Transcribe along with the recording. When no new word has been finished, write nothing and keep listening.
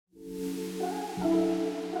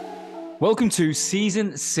Welcome to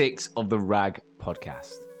Season 6 of the RAG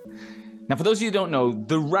podcast. Now, for those of you who don't know,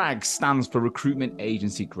 the RAG stands for Recruitment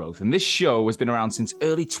Agency Growth, and this show has been around since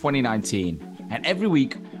early 2019. And every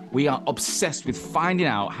week, we are obsessed with finding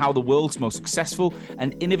out how the world's most successful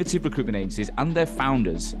and innovative recruitment agencies and their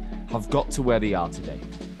founders have got to where they are today.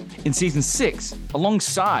 In Season 6,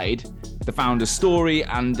 alongside the founder's story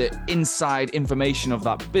and the inside information of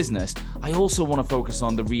that business, I also want to focus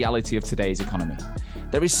on the reality of today's economy.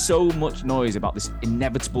 There is so much noise about this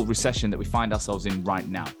inevitable recession that we find ourselves in right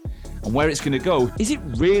now. And where it's going to go, is it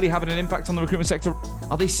really having an impact on the recruitment sector?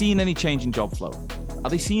 Are they seeing any change in job flow? Are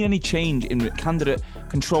they seeing any change in candidate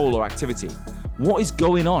control or activity? What is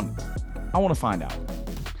going on? I want to find out.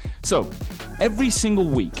 So every single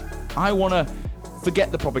week, I want to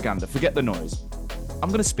forget the propaganda, forget the noise. I'm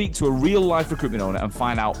going to speak to a real life recruitment owner and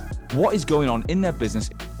find out what is going on in their business.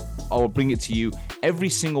 I will bring it to you every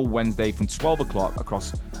single Wednesday from 12 o'clock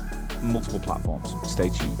across multiple platforms. Stay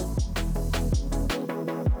tuned.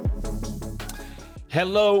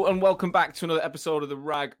 Hello and welcome back to another episode of the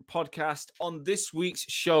RAG podcast. On this week's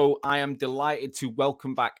show, I am delighted to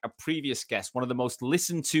welcome back a previous guest, one of the most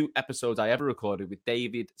listened to episodes I ever recorded with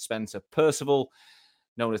David Spencer-Percival,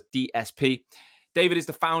 known as DSP. David is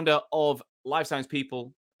the founder of Life Science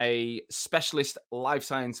People, a specialist life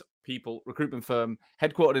science people recruitment firm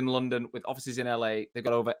headquartered in London with offices in LA. They've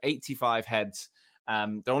got over 85 heads.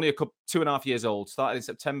 They're only 2.5 years old, started in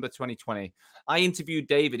September 2020. I interviewed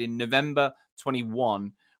David in November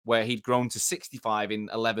 21, where he'd grown to 65 in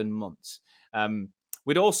 11 months.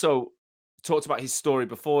 We'd also talked about his story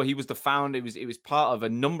before. He was the founder. It was part of a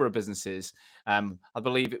number of businesses. I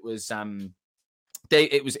believe it was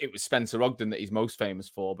Spencer Ogden that he's most famous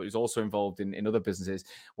for, but he was also involved in other businesses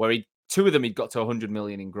where two of them he'd got to 100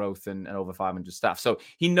 million in growth and over 500 staff. So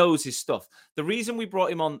he knows his stuff. The reason we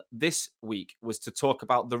brought him on this week was to talk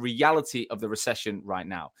about the reality of the recession right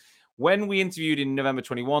now. When we interviewed in November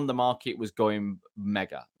 21, the market was going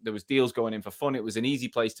mega. There was deals going in for fun. It was an easy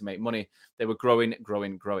place to make money. They were growing.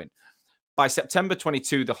 By September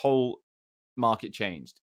 22, the whole market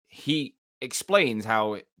changed. He explains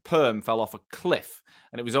how perm fell off a cliff,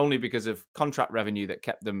 and it was only because of contract revenue that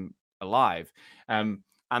kept them alive.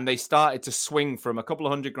 And they started to swing from a couple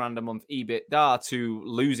of $100,000 a month EBITDA to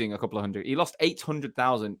losing a couple of hundred. He lost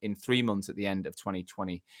 800,000 in 3 months at the end of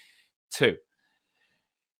 2022.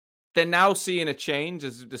 They're now seeing a change.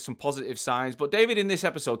 There's some positive signs. But David, in this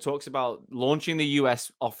episode, talks about launching the US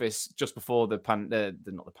office just before the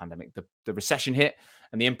recession hit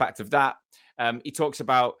and the impact of that. He talks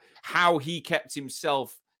about how he kept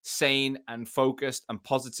himself sane and focused and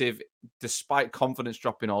positive despite confidence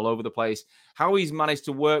dropping all over the place, how he's managed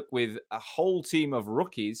to work with a whole team of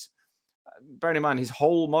rookies. Bearing in mind, his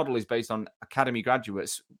whole model is based on academy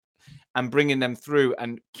graduates and bringing them through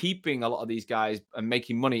and keeping a lot of these guys and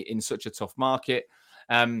making money in such a tough market.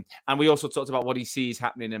 And we also talked about what he sees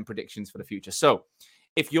happening and predictions for the future. So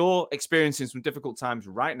if you're experiencing some difficult times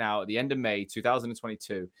right now at the end of May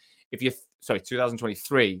 2022,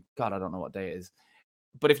 2023, God, I don't know what day it is.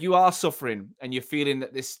 But if you are suffering and you're feeling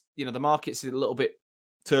that this, the market's a little bit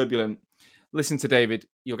turbulent, listen to David.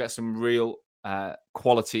 You'll get some real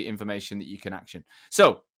quality information that you can action.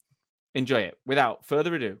 So enjoy it. Without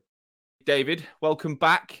further ado, David, welcome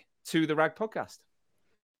back to the RAG podcast.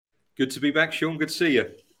 Good to be back, Sean. Good to see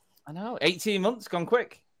you. I know. 18 months gone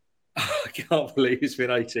quick. I can't believe it's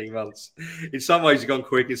been 18 months. In some ways, it's gone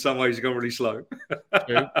quick. In some ways, it's gone really slow.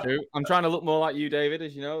 True. I'm trying to look more like you, David,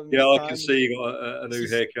 as you know. Yeah, I can see you got a new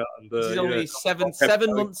haircut. And, this is only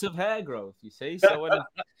seven months of hair growth, you see. So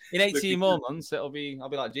in 18 more months, I'll be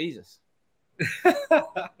like Jesus.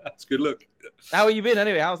 That's good look. How have you been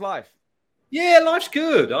anyway? How's life? Yeah, life's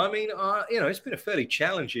good. I mean, it's been a fairly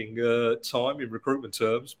challenging time in recruitment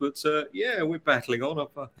terms, but we're battling on.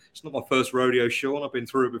 It's not my first rodeo, Sean. I've been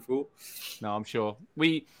through it before. No, I'm sure.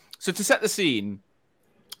 So to set the scene,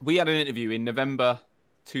 we had an interview in November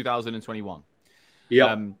 2021.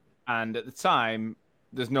 Yeah. And at the time,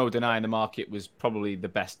 there's no denying the market was probably the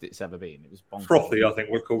best it's ever been. It was bonkers. Frothy, I think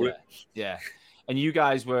we'll call it. Yeah. And you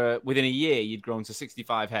guys were, within a year, you'd grown to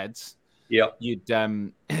 65 heads. Yeah, you'd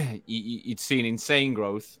seen insane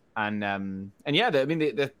growth, and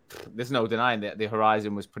there's no denying that the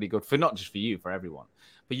horizon was pretty good for not just for you, for everyone.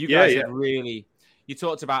 But you guys had really, you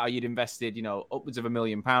talked about how you'd invested, upwards of £1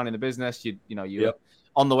 million in the business. You were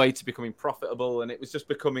on the way to becoming profitable, and it was just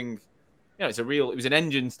becoming, it was an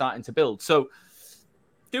engine starting to build. So,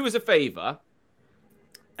 do us a favor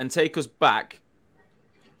and take us back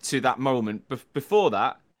to that moment. Before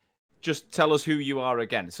that, just tell us who you are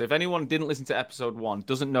again. So if anyone didn't listen to episode 1,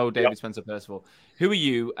 doesn't know David Spencer-Percival, who are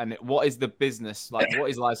you and what is the business like? What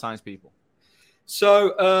is Life Science People?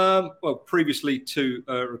 So, well, previously 2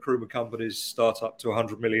 recruitment companies, startup to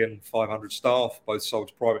 100 million, 500 staff, both sold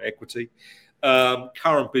to private equity.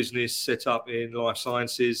 Current business set up in life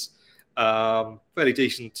sciences, fairly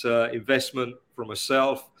decent investment from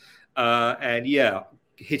myself. And yeah,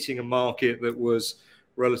 hitting a market that was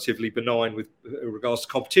relatively benign with regards to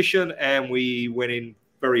competition. And we went in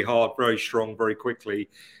very hard, very strong, very quickly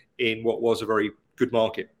in what was a very good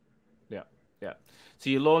market. Yeah. Yeah. So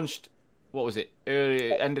you launched, what was it?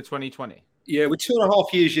 End of 2020? Yeah, we're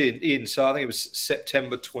 2.5 years in. So I think it was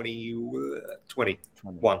September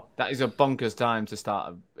 2021. That is a bonkers time to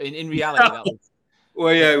start. In reality, that was.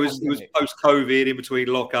 Well, yeah, it was post-COVID, in between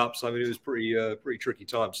lockups. I mean, it was pretty tricky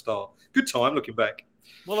time to start. Good time looking back.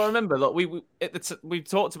 Well, I remember. Look, we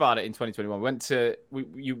talked about it in 2021. We went to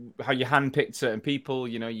how you handpicked certain people.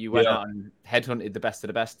 You know, you went out and headhunted the best of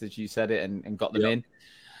the best, as you said it, and got them in.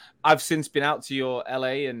 I've since been out to your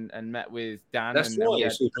LA and met with Dan. That's and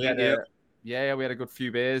right. We had a good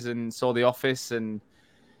few beers and saw the office, and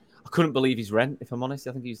I couldn't believe his rent. If I'm honest,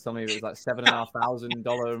 I think he was telling me it was like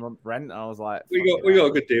 $7,500 a month rent. And I was like, we got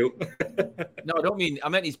a good deal. No, I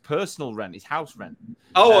meant his personal rent, his house rent.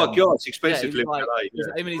 Oh, God, it's expensive living in LA.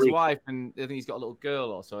 Him and his wife, and I think he's got a little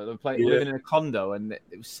girl or so. They're living in a condo, and it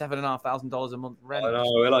was $7,500 a month rent. I know,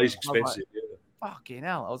 LA's expensive. Fucking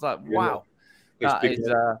hell! I was like, wow,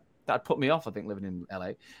 that put me off. I think living in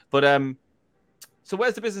LA, but so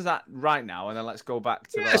where's the business at right now? And then let's go back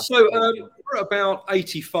to we're about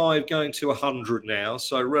 85 going to 100 now,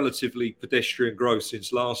 so relatively pedestrian growth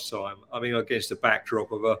since last time. I mean, against the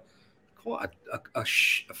backdrop of quite a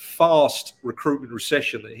fast recruitment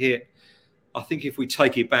recession that hit. I think if we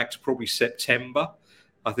take it back to probably September,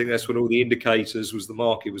 I think that's when all the indicators was the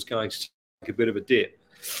market was going to take a bit of a dip.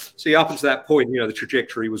 See, up until that point, the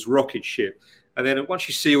trajectory was rocket ship. And then once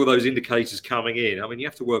you see all those indicators coming in, I mean, you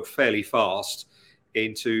have to work fairly fast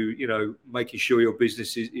into, making sure your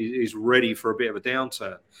business is ready for a bit of a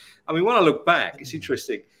downturn. I mean, when I look back, it's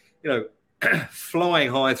interesting, flying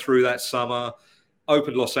high through that summer,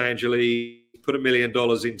 opened Los Angeles, put $1 million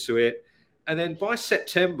into it. And then by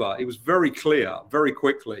September, it was very clear, very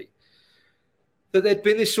quickly, that there'd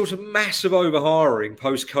been this sort of massive overhiring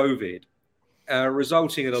post-COVID,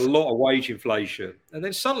 resulting in a lot of wage inflation. And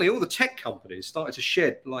then suddenly all the tech companies started to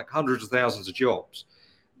shed like hundreds of thousands of jobs.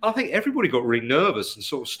 I think everybody got really nervous and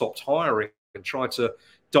sort of stopped hiring and tried to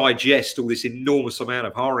digest all this enormous amount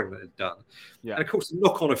of hiring that they'd done. Yeah. And of course, the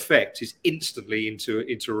knock-on effect is instantly into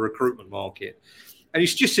a recruitment market. And you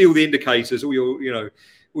just see all the indicators, all your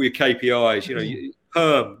KPIs,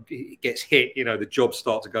 perm gets hit, the jobs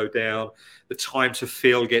start to go down, the time to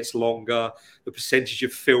fill gets longer, the percentage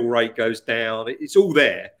of fill rate goes down. It's all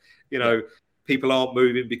there. People aren't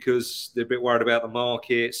moving because they're a bit worried about the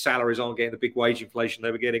market. Salaries aren't getting the big wage inflation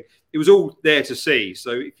they were getting. It was all there to see.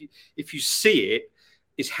 So if you see it,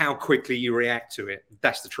 it's how quickly you react to it.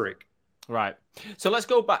 That's the trick. Right. So let's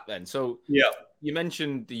go back then. So you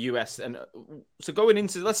mentioned the US, and so going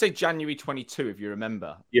into, let's say, January 22, if you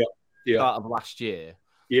remember. Start of last year.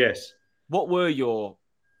 Yes. What were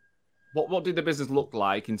what did the business look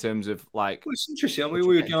like in terms of like? Well, it's interesting. I mean,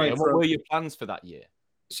 we were going. What were your plans for that year?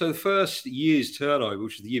 So the first year's turnover,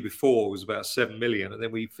 which was the year before, was about 7 million, and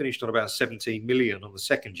then we finished on about 17 million on the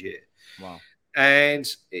second year. Wow! And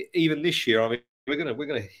even this year, I mean, we're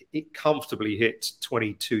gonna comfortably hit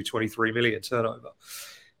 22, 23 million turnover.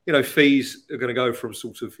 Fees are going to go from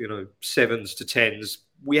sort of 7s to 10s.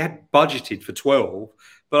 We had budgeted for 12,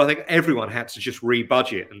 but I think everyone had to just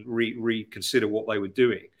rebudget and reconsider what they were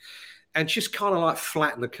doing, and just kind of like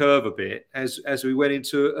flatten the curve a bit as we went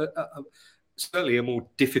into certainly a more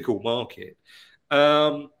difficult market.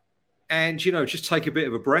 And, just take a bit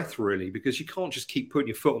of a breath, really, because you can't just keep putting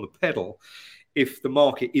your foot on the pedal if the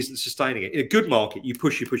market isn't sustaining it. In a good market, you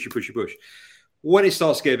push. When it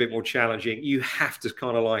starts to get a bit more challenging, you have to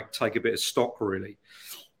kind of like take a bit of stock, really.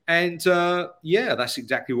 And that's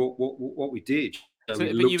exactly what we did.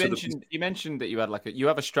 But you mentioned that you had you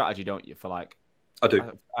have a strategy, don't you, for like, I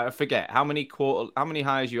do. I forget how many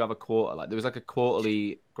hires you have a quarter. Like there was like a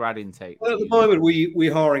quarterly grad intake. Well, at the moment,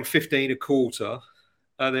 we're hiring 15 a quarter,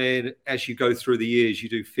 and then as you go through the years, you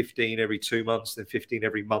do 15 every 2 months, then 15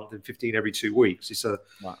 every month, and 15 every 2 weeks. It's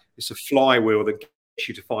a flywheel that gets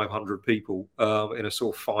you to 500 people in a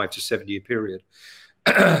sort of 5 to 7 year period.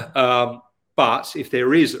 But if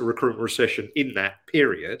there is a recruitment recession in that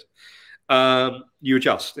period, you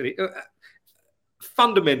adjust. And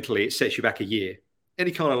fundamentally, it sets you back a year.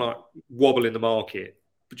 Any kind of like wobble in the market,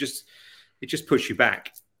 but it just puts you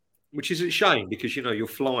back. which is a shame because, you're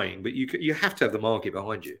flying, but you have to have the market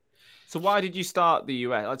behind you. So why did you start the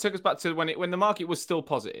US? It took us back to when the market was still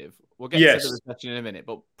positive. We'll get to Yes. the recession in a minute,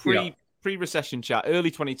 but Yeah. pre-recession chat,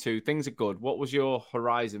 early 22, things are good. What was your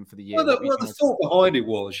horizon for the year? Well, the thought behind it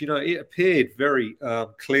was, it appeared very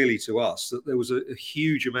clearly to us that there was a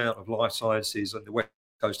huge amount of life sciences on the west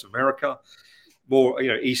coast of America, more,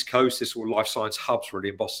 East Coast, this sort of life science hubs really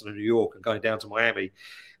in Boston and New York and going down to Miami.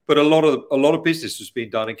 But a lot of business was being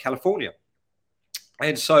done in California.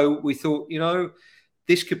 And so we thought,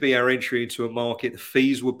 this could be our entry into a market. The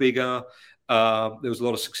fees were bigger. There was a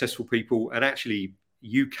lot of successful people and actually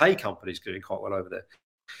UK companies doing quite well over there.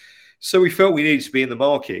 So we felt we needed to be in the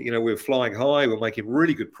market. We were flying high. We were making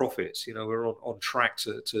really good profits. We were on track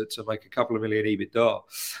to make a couple of million EBITDA.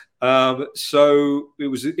 So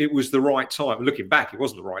it was the right time. Looking back, it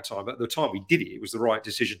wasn't the right time. But at the time we did it, it was the right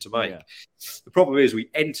decision to make. Yeah. The problem is we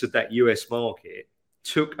entered that US market,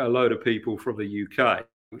 took a load of people from the UK,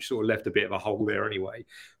 which sort of left a bit of a hole there anyway,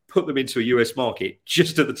 put them into a US market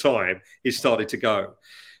just at the time it started to go.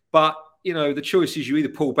 But, the choice is you either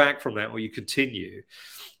pull back from that or you continue.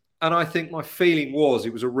 And I think my feeling was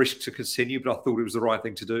it was a risk to continue, but I thought it was the right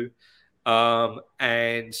thing to do.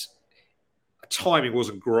 And timing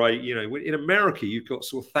wasn't great. In America, you've got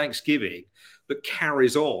sort of Thanksgiving that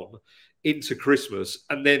carries on into Christmas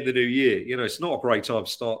and then the new year. It's not a great time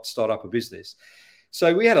to start up a business.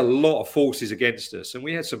 So we had a lot of forces against us and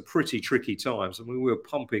we had some pretty tricky times. And we were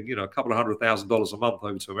pumping, a couple of $100,000 a month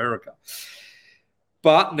over to America.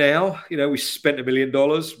 But now, we spent $1 million.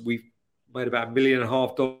 We've made about $1.5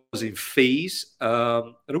 million in fees,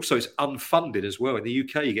 and also it's unfunded as well. In the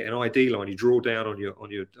UK, you get an ID line, you draw down on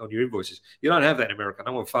your invoices. You don't have that in America.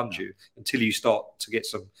 No one funds you until you start to get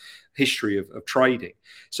some history of trading.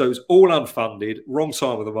 So it's all unfunded, wrong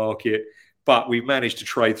time of the market, but we've managed to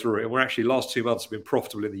trade through it. And we're actually last 2 months have been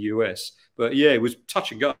profitable in the US. But yeah, it was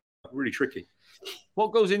touch and go, really tricky.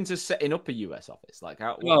 What goes into setting up a US office? Like,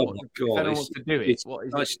 how? Oh my God! If anyone wants to do it, what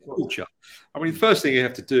is it? Culture. I mean, the first thing you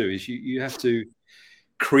have to do is you have to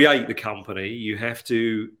create the company. You have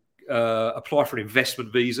to apply for an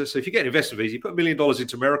investment visa. So if you get an investment visa, you put $1 million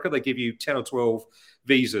into America, they give you 10 or 12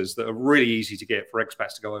 visas that are really easy to get for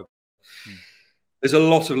expats to go over. There's a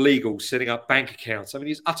lot of legal setting up bank accounts. I mean,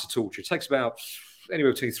 it's utter torture. It takes about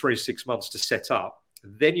anywhere between 3 to 6 months to set up.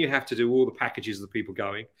 Then you have to do all the packages of the people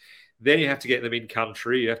going. Then you have to get them in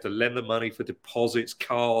country. You have to lend them money for deposits,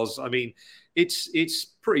 cars. I mean, it's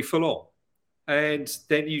pretty full on. And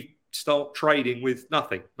then you start trading with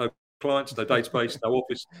nothing, no clients, no database, no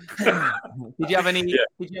office. Did you have any? Yeah.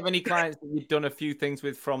 Did you have any clients that you'd done a few things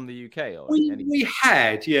with from the UK? Or we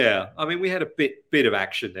had, yeah. I mean, we had a bit of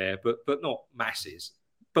action there, but not masses.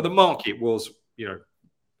 But the market was,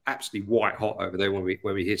 absolutely white hot over there when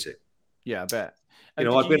we hit it. Yeah, I bet.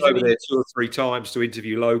 I've been over there 2 or 3 times to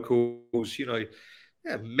interview locals.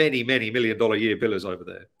 Many $1 million a year billers over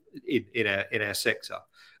there in our sector.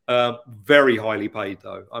 Very highly paid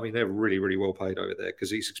though. I mean, they're really, really well paid over there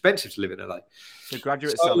because it's expensive to live in LA. The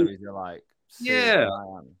graduate salaries are like, yeah.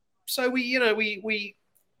 So it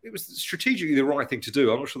was strategically the right thing to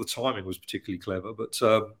do. I'm not sure the timing was particularly clever, but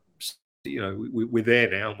we're there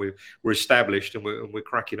now. And we're established and we're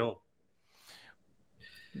cracking on.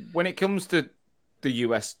 When it comes to the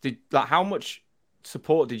US, how much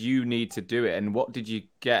support did you need to do it, and what did you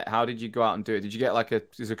get? How did you go out and do it? Did you get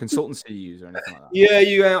is a consultancy you use or anything like that? Yeah,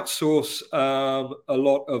 you outsource a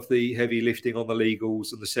lot of the heavy lifting on the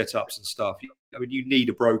legals and the setups and stuff. I mean, you need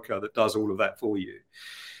a broker that does all of that for you.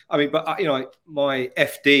 I mean, but my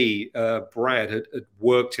FD Brad had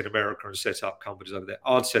worked in America and set up companies over there.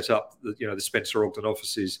 I'd set up the Spencer-Ogden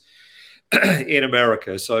offices in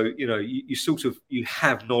America, so you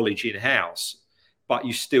have knowledge in house. But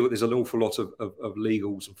there's an awful lot of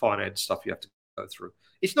legals and finance stuff you have to go through.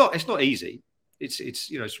 It's not easy.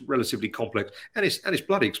 It's relatively complex and it's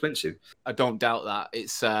bloody expensive. I don't doubt that.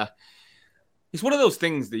 It's one of those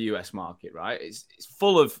things. The US market, right? It's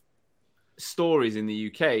full of stories in the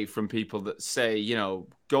UK from people that say,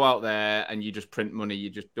 go out there and you just print money, you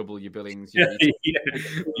just double your billings. You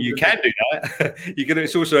can do that.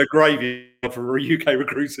 It's also a graveyard for UK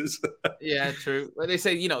recruiters. Yeah, true. They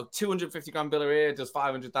say, 250 grand biller here does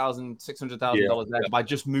 $500,000, $600,000 there by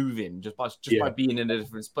just moving, just by being in a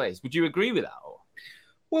different place. Would you agree with that?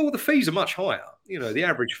 Well, the fees are much higher. The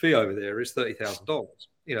average fee over there is $30,000.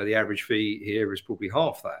 The average fee here is probably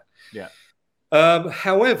half that. Yeah.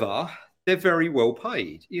 However, they're very well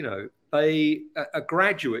paid. A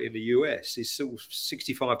graduate in the US is still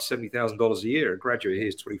 $65,000 to $70,000 a year. A graduate here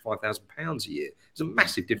is £25,000 a year. It's a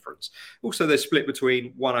massive difference. Also, they're split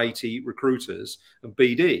between 180 recruiters and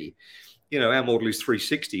BD. our model is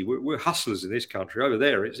 360. We're hustlers in this country. Over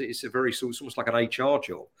there, it's almost like an HR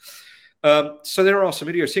job. So there are some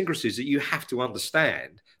idiosyncrasies that you have to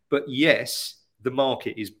understand. But yes, the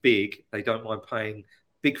market is big. They don't mind paying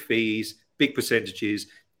big fees, big percentages.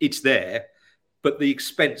 It's there, but the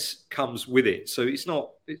expense comes with it. So it's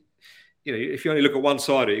not, if you only look at one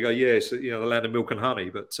side of it, you go, yes, the land of milk and honey,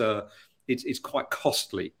 but it's quite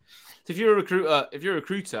costly. So if you're a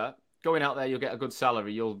recruiter going out there, you'll get a good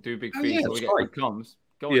salary, you'll do big fees, you'll get good comms.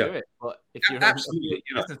 Go and do it. But if you're absolutely,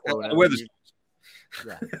 the weather's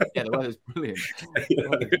the weather's brilliant.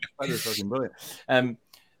 The weather's fucking brilliant.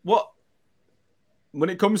 When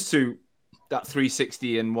it comes to that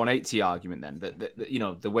 360 and 180 argument, then that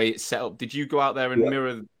the way it's set up, did you go out there and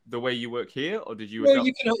mirror the way you work here, or did you? Well,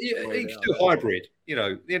 you can do a hybrid.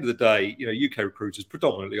 At the end of the day, UK recruiters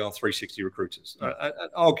predominantly are 360 recruiters,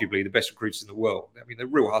 arguably the best recruiters in the world. I mean, they're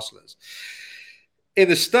real hustlers. In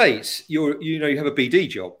the States, you have a BD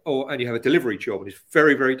job and you have a delivery job, and it's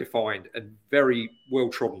very, very defined and very well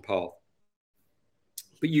trodden path.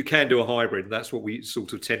 But you can do a hybrid, and that's what we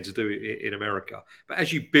sort of tend to do in America. But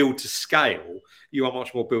as you build to scale, you are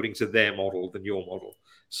much more building to their model than your model.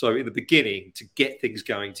 So in the beginning, to get things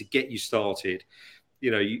going, to get you started,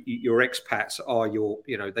 your expats are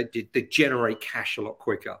they generate cash a lot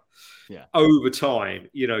quicker. Yeah. Over time,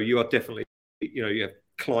 you are definitely, you have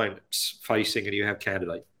clients facing and you have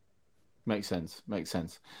candidate. Makes sense.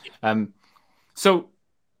 So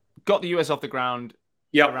got the US off the ground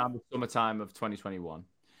around the summertime of 2021.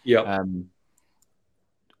 Yeah.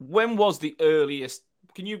 When was the earliest?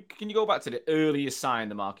 Can you go back to the earliest sign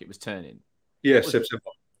the market was turning? Yeah, September.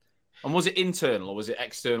 And was it internal or was it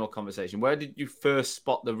external conversation? Where did you first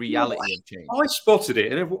spot the reality of change? I spotted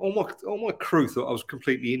it, and all my crew thought I was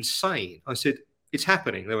completely insane. I said, "It's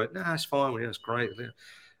happening." They went, "No, it's fine. It's great."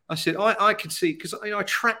 I said, "I can see, because I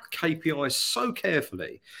track KPIs so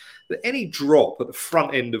carefully that any drop at the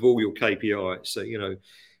front end of all your KPIs, so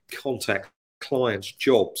contact, clients,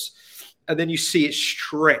 jobs, and then you see it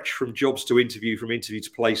stretch from jobs to interview, from interview to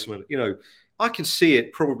placement. I can see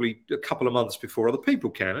it probably a couple of months before other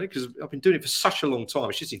people can, because I've been doing it for such a long time.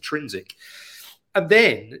 It's just intrinsic. And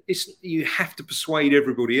then you have to persuade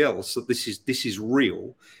everybody else that this is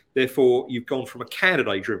real. Therefore, you've gone from a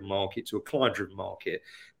candidate-driven market to a client-driven market.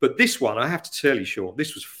 But this one, I have to tell you, Sean,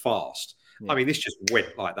 this was fast. Yeah. I mean, this just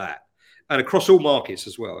went like that. And across all markets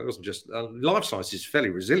as well. It wasn't just life sciences is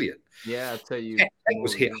fairly resilient. Yeah, I'll tell you. Tech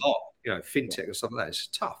was hit hard. Fintech or something like that. It's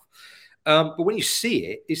tough. But when you see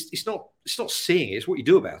it, it's not seeing it. It's what you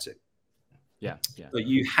do about it. Yeah. So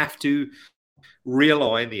you have to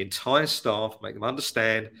realign the entire staff, make them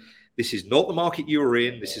understand this is not the market you were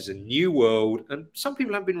in. This is a new world. And some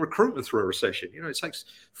people haven't been recruiting through a recession. It takes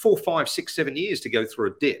 4, 5, 6, 7 years to go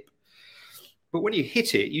through a dip. But when you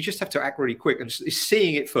hit it, you just have to act really quick. And it's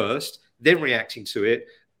seeing it first, then reacting to it.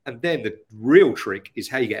 And then the real trick is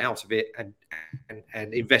how you get out of it and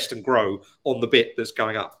invest and grow on the bit that's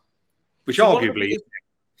going up, which arguably...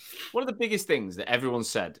 One of the biggest things that everyone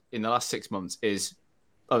said in the last 6 months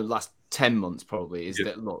last 10 months probably, is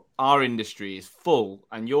that, look, our industry is full,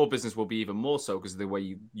 and your business will be even more so because of the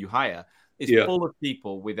way you hire, is full of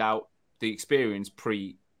people without the experience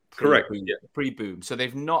pre-boom. So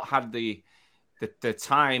they've not had the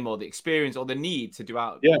time or the experience or the need to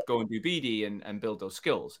go and do BD and build those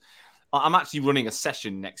skills. I'm actually running a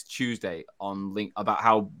session next Tuesday on about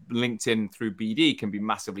how LinkedIn through BD can be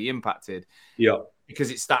massively impacted. Yeah. Because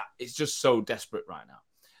it's just so desperate right now.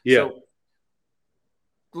 Yeah. So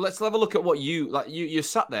let's have a look at what you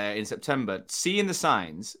sat there in September, seeing the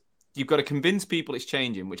signs. You've got to convince people it's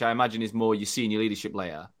changing, which I imagine is more your senior leadership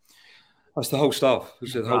layer. That's the whole staff.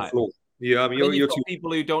 It's the whole floor. Yeah, I mean, you've got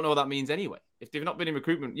people who don't know what that means anyway. If they've not been in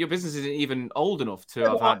recruitment, your business isn't even old enough to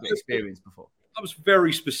have had the experience before. I was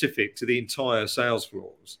very specific to the entire sales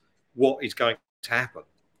floors. What is going to happen?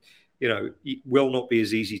 It will not be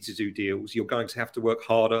as easy to do deals. You're going to have to work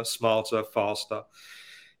harder, smarter, faster.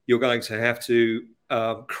 You're going to have to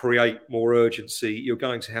create more urgency. You're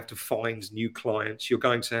going to have to find new clients. You're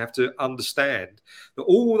going to have to understand that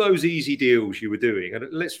all those easy deals you were doing, and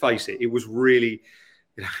let's face it, it was really,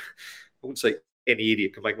 I wouldn't say any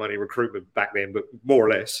idiot can make money in recruitment back then, but more or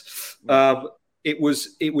less. It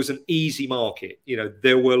was an easy market.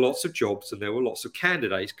 There were lots of jobs and there were lots of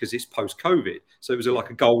candidates because it's post-COVID. So it was like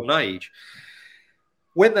a golden age.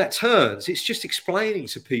 When that turns, it's just explaining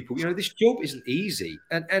to people, this job isn't easy.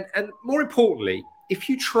 And more importantly, if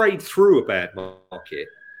you trade through a bad market,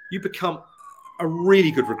 you become a really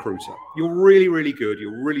good recruiter. You're really, really good.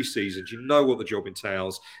 You're really seasoned. You know what the job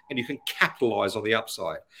entails, and you can capitalize on the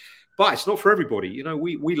upside. But it's not for everybody.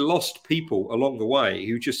 We lost people along the way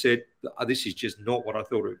who just said, this is just not what I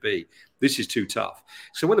thought it would be. This is too tough.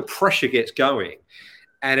 So when the pressure gets going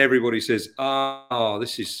and everybody says,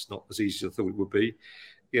 this is not as easy as I thought it would be,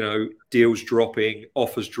 deals dropping,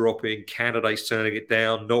 offers dropping, candidates turning it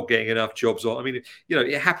down, not getting enough jobs on. I mean,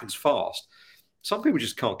 it happens fast. Some people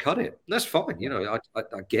just can't cut it. And that's fine.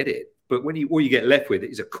 I get it. But all you get left with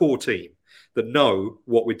is a core team that know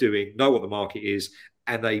what we're doing, know what the market is,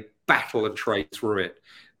 and they battle and trade through it.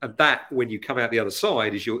 And that, when you come out the other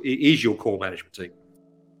side, is your core management team.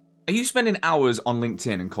 Are you spending hours on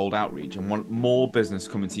LinkedIn and cold outreach and want more business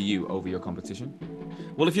coming to you over your competition?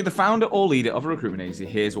 Well, if you're the founder or leader of a recruitment agency,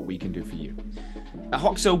 here's what we can do for you. At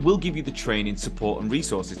Hoxo, we'll give you the training, support, and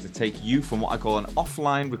resources to take you from what I call an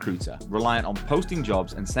offline recruiter, reliant on posting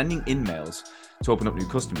jobs and sending in mails to open up new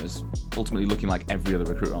customers, ultimately looking like every other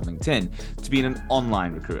recruiter on LinkedIn, to being an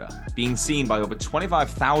online recruiter, being seen by over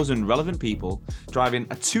 25,000 relevant people, driving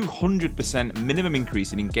a 200% minimum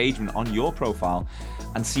increase in engagement on your profile,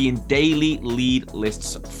 and seeing daily lead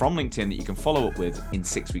lists from LinkedIn that you can follow up with in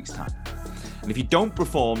 6 weeks' time. And if you don't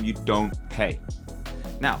perform, you don't pay.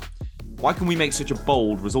 Now, why can we make such a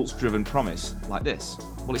bold, results-driven promise like this?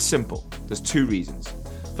 Well, it's simple. There's two reasons.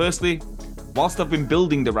 Firstly, whilst I've been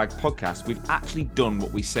building the RAG podcast, we've actually done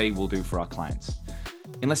what we say we'll do for our clients.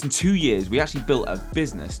 In less than 2 years, we actually built a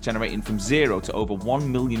business generating from 0 to over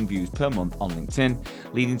 1 million views per month on LinkedIn,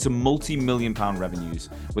 leading to multi-million pound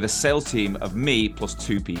revenues with a sales team of me plus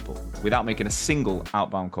 2 people, without making a single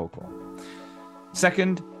outbound cold call.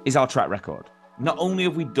 Second is our track record. Not only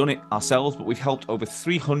have we done it ourselves, but we've helped over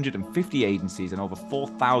 350 agencies and over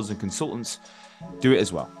 4,000 consultants do it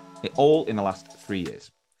as well. It all in the last 3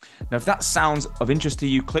 years. Now, if that sounds of interest to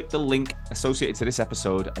you, click the link associated to this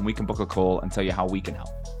episode and we can book a call and tell you how we can help.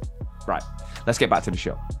 Right, let's get back to the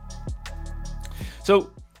show.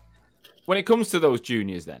 So when it comes to those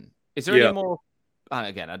juniors then, is there any more, and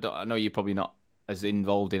again, I know you're probably not as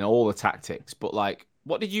involved in all the tactics, but like,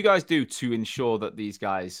 what did you guys do to ensure that these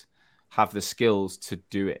guys have the skills to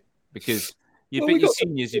do it? Because you'd think your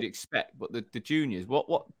seniors you'd expect, but the juniors,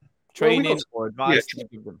 what training or advice do you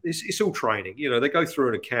give them? It's all training. They go through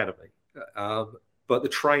an academy, but the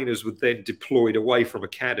trainers would then deployed away from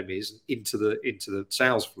academies into the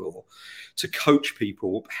sales floor to coach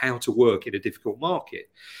people how to work in a difficult market.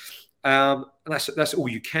 And that's all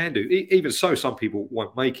you can do. Even so, some people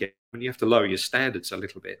won't make it. And you have to lower your standards a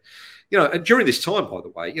little bit, and during this time, by the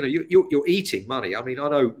way, you're eating money. I mean, I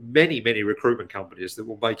know many recruitment companies that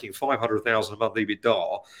were making 500,000 a month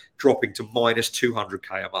EBITDA dropping to minus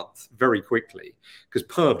 200K a month very quickly because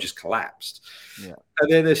perm just collapsed. Yeah. And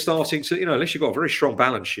then they're starting to, unless you've got a very strong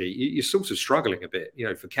balance sheet, you're sort of struggling a bit,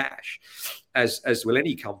 for cash, as will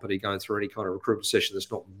any company going through any kind of recruitment session that's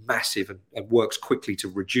not massive and works quickly to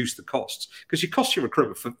reduce the costs, because your cost in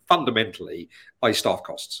recruitment fundamentally are your staff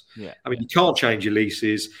costs. Yeah. I mean, you can't change your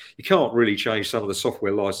leases. You can't really change some of the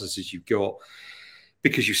software licenses you've got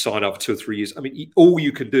because you sign up for 2 or 3 years. I mean, all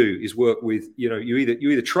you can do is work with, you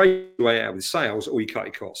either trade your way out with sales or you cut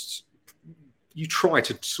your costs. You try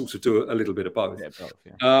to sort of do a little bit of both. Yeah, both,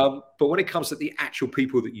 yeah. But when it comes to the actual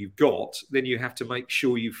people that you've got, then you have to make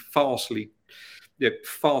sure you fast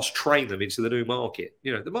train them into the new market.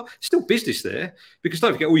 There's still business there, because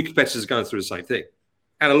don't forget, all your competitors are going through the same thing.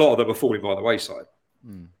 And a lot of them are falling by the wayside.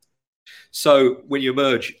 Mm. So when you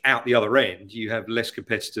emerge out the other end, you have less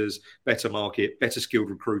competitors, better market, better skilled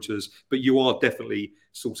recruiters, but you are definitely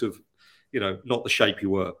sort of, not the shape you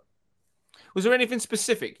were. Was there anything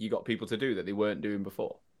specific you got people to do that they weren't doing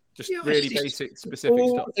before? Just really basic, specific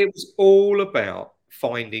stuff? It was all about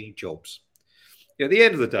finding jobs. At the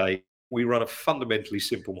end of the day, we run a fundamentally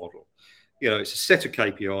simple model. It's a set of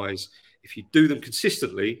KPIs. If you do them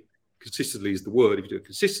consistently is the word. If you do it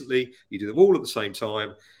consistently, you do them all at the same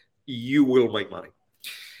time, you will make money.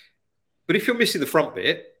 But if you're missing the front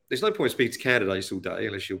bit, there's no point speaking to candidates all day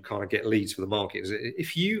unless you'll kind of get leads for the market.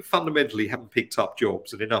 If you fundamentally haven't picked up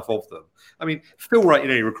jobs and enough of them, I mean, fill rate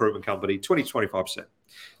in any recruitment company, 20 to 25%. Yeah.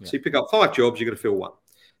 So you pick up 5 jobs, you're going to fill 1.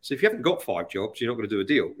 So if you haven't got 5 jobs, you're not going to do a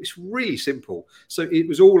deal. It's really simple. So it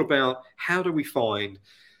was all about, how do we find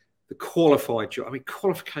the qualified job? I mean,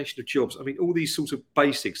 qualification of jobs. I mean, all these sorts of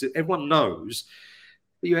basics that everyone knows.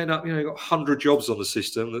 You end up, you've got 100 jobs on the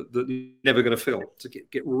system that you're never going to fill. To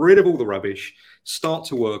get rid of all the rubbish, start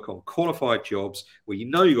to work on qualified jobs where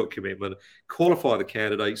you've got commitment, qualify the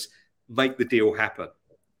candidates, make the deal happen,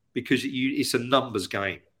 because it's a numbers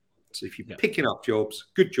game. So if you're picking up jobs,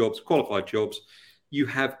 good jobs, qualified jobs, you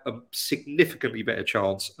have a significantly better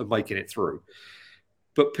chance of making it through.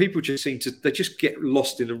 But people just they just get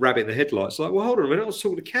lost in the rabbit in the headlights. Like, well, hold on a minute, I was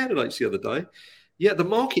talking to candidates the other day. Yeah, the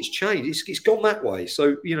market's changed. It's gone that way.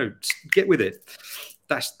 So, get with it.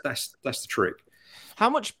 That's the trick. How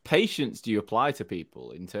much patience do you apply to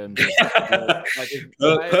people in terms of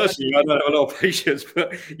personally, I don't have a lot of patience,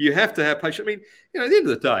 but you have to have patience. I mean, at the end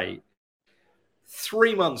of the day,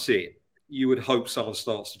 3 months in, you would hope someone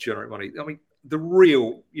starts to generate money. I mean, the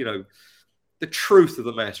real, the truth of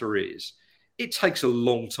the matter is, it takes a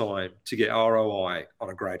long time to get ROI on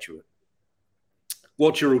a graduate.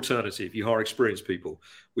 What's your alternative? You hire experienced people.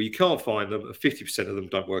 Well, you can't find them, and 50% of them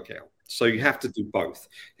don't work out. So you have to do both.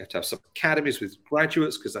 You have to have some academies with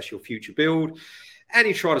graduates because that's your future build. And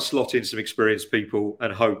you try to slot in some experienced people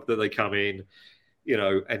and hope that they come in,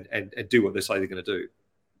 and do what they say they're going to do.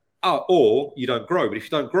 Or you don't grow. But if you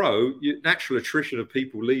don't grow, your natural attrition of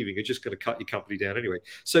people leaving are just going to cut your company down anyway.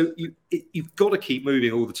 So you've got to keep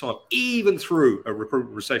moving all the time, even through a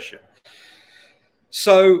recruitment recession.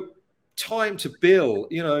 So time to bill,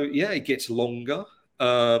 it gets longer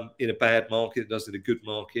in a bad market. It does in a good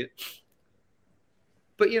market.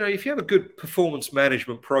 But, if you have a good performance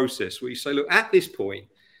management process where you say, look, at this point,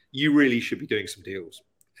 you really should be doing some deals.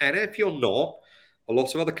 And if you're not, a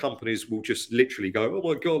lot of other companies will just literally go, oh,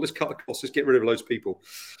 my God, let's cut the costs. Let's get rid of loads of people.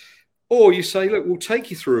 Or you say, look, we'll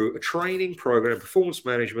take you through a training program, performance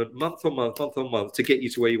management, month on month to get you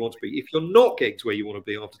to where you want to be. If you're not getting to where you want to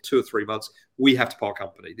be after 2 or 3 months, we have to part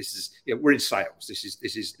company. This is, we're in sales. This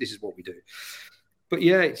is what we do. But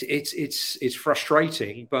yeah, it's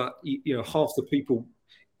frustrating. But half the people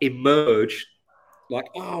emerge like,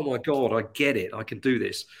 oh my God, I get it. I can do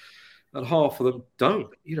this. And half of them don't.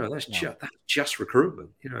 That's just recruitment.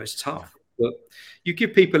 It's tough. But you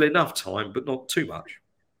give people enough time, but not too much.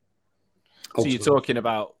 So you're talking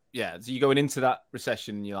about, so you're going into that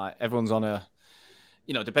recession, you're like, everyone's on a,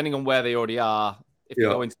 depending on where they already are, if they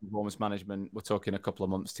go into performance management, we're talking a couple of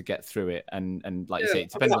months to get through it. And like you say,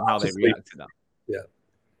 it depends on how they react to that. Yeah.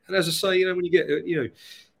 And as I say, when you get,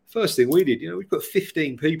 first thing we did, we put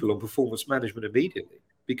 15 people on performance management immediately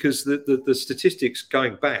because the statistics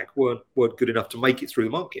going back weren't good enough to make it through the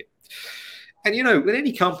market. And, with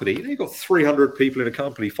any company, you've got 300 people in a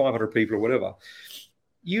company, 500 people or whatever.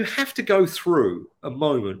 You have to go through a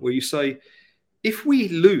moment where you say, if we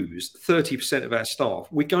lose 30% of our staff,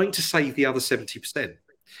 we're going to save the other 70%.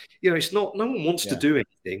 It's not, no one wants to do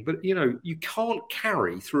anything, but, you can't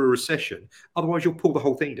carry through a recession. Otherwise, you'll pull the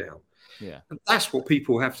whole thing down. Yeah. And that's what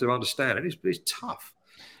people have to understand. And it's tough.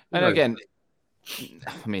 And again,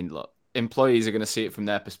 I mean, look, employees are going to see it from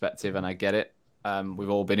their perspective, and I get it.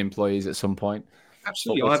 We've all been employees at some point.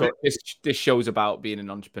 Absolutely. This show's about being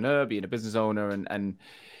an entrepreneur, being a business owner, and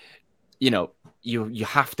you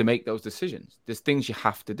have to make those decisions. There's things you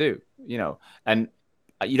have to do, and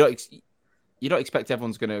you don't expect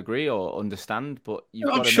everyone's going to agree or understand, but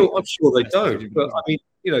I'm sure they don't. But I mean,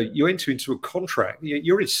 you enter into a contract.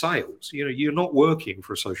 You're in sales. You're not working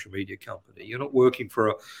for a social media company. You're not working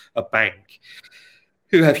for a bank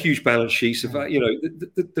who have huge balance sheets.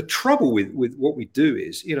 The trouble with what we do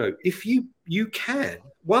is, if you can,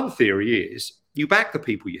 one theory is you back the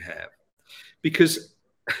people you have, because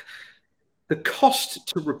the cost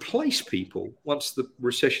to replace people once the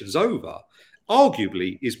recession's over,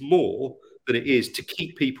 arguably, is more than it is to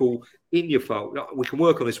keep people in your fold. We can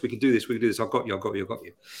work on this. We can do this. We can do this. I've got you.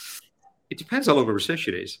 It depends how long the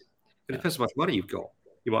recession is. It depends how much money you've got.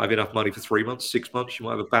 You might have enough money for 3 months, 6 months. You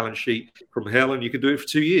might have a balance sheet from hell, and you can do it for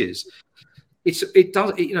 2 years.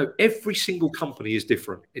 Every single company is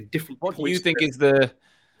different in different. What do you think is the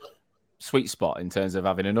sweet spot in terms of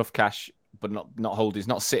having enough cash, but not holding,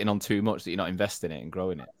 not sitting on too much that you're not investing it and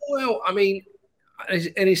growing it? Well, I mean,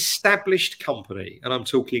 an established company, and I'm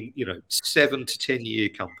talking, 7 to 10 year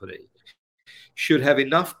company, should have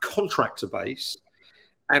enough contractor base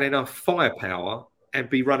and enough firepower and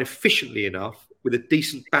be run efficiently enough with a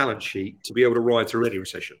decent balance sheet to be able to ride through any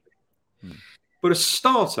recession. But a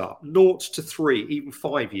startup, 0 to 3, even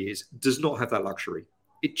 5 years, does not have that luxury.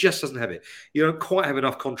 It just doesn't have it. You don't quite have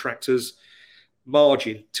enough contractors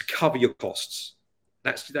margin to cover your costs.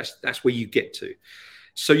 That's where you get to.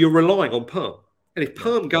 So you're relying on perm. And if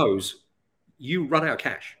perm goes, you run out of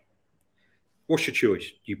cash. What's your choice?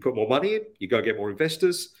 You put more money in, you go get more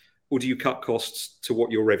investors, or do you cut costs to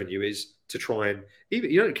what your revenue is to try and, even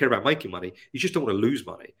you don't care about making money, you just don't want to lose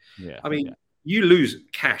money. You lose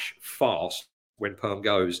cash fast when perm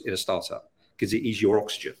goes in a startup because it is your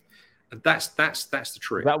oxygen. And that's the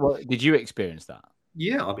trick. Did you experience that?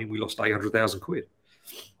 Yeah, I mean, we lost 800,000 quid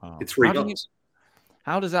in 3 months.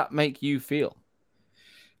 How does that make you feel?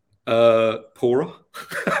 Poorer.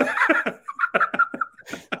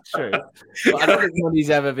 true. But I don't think money's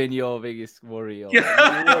ever been your biggest worry. Or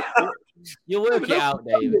you'll work it out,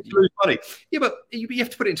 David. It's really funny. Yeah, but you have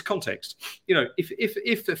to put it into context. You know,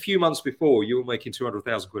 if a few months before you were making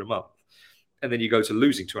 200,000 quid a month, and then you go to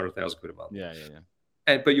losing 200,000 quid a month. Yeah.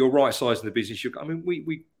 But you're right sizing the business. I mean,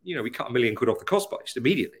 we cut £1 million off the cost base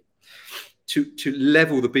immediately to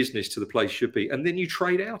level the business to the place it should be, and then you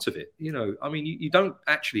trade out of it. You know, I mean, you don't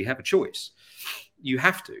actually have a choice. You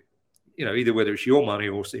have to, either whether it's your money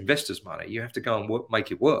or investors' money, you have to go and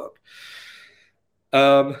make it work.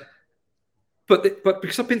 But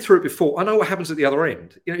because I've been through it before, I know what happens at the other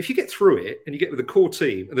end. If you get through it and you get with a core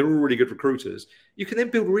team and they're all really good recruiters, you can then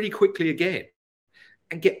build really quickly again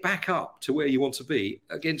and get back up to where you want to be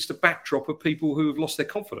against a backdrop of people who have lost their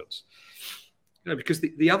confidence. Because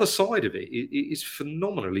the other side of it is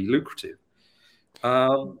phenomenally lucrative.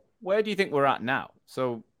 Where do you think we're at now?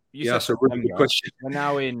 So that's a really good question. We're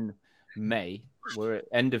now in May. We're at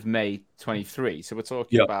end of May 23. So we're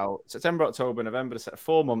talking about September, October, November,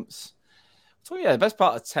 4 months. So the best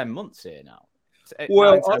part of 10 months here now.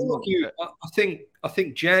 Well, I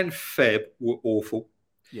think Jan, Feb were awful.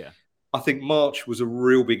 Yeah. I think March was a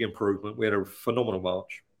real big improvement. We had a phenomenal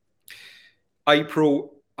March.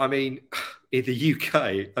 April, I mean, in the UK,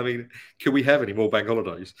 I mean, can we have any more bank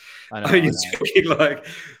holidays? I mean, it's talking like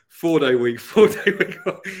 4-day week.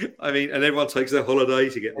 I mean, and everyone takes their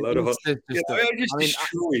holidays. You get a load of holidays. It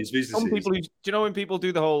destroys businesses. Some people, do you know when people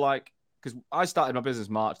do the whole because I started my business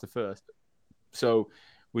March the 1st. So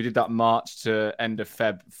we did that March to end of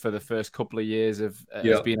Feb for the first couple of years of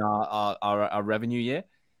it's been our revenue year.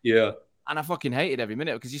 Yeah. And I fucking hated every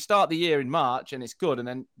minute because you start the year in March and it's good. And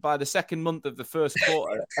then by the second month of the first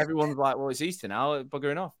quarter, everyone's like, well, it's Easter now,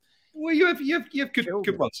 buggering off. Well, you have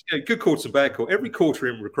good months, good quarters and bad quarters. Every quarter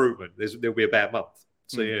in recruitment, there'll be a bad month.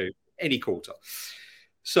 So, any quarter.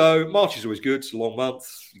 So March is always good. It's a long month.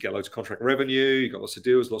 You get loads of contract revenue. You got lots of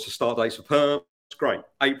deals, lots of start dates for perm. It's great.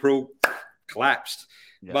 April collapsed.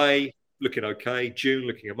 Yeah. May looking okay. June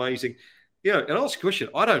looking amazing. And ask a question.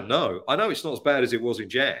 I don't know. I know it's not as bad as it was in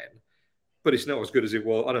Jan, but it's not as good as it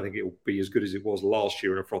was. I don't think it will be as good as it was last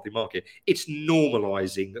year in a frothy market. It's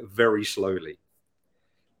normalizing very slowly.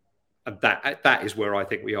 And that is where I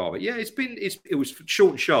think we are. But yeah, it was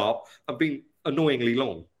short and sharp and been annoyingly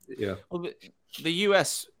long. Yeah. Well, the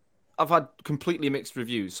US, I've had completely mixed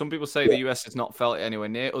reviews. Some people say the US has not felt it anywhere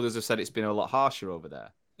near. Others have said it's been a lot harsher over there.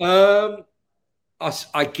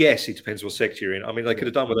 I guess it depends what sector you're in. I mean, they could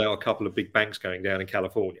have done without a couple of big banks going down in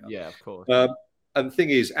California. Yeah, of course. And the thing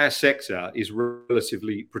is, our sector is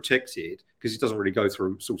relatively protected because it doesn't really go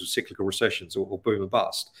through sort of cyclical recessions or boom and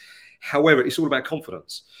bust. However, it's all about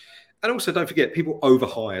confidence. And also, don't forget, people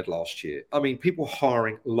overhired last year. I mean, people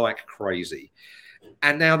hiring like crazy.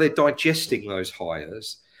 And now they're digesting those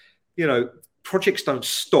hires. Projects don't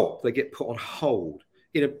stop. They get put on hold.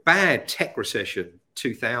 In a bad tech recession,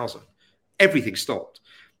 2000, everything stopped.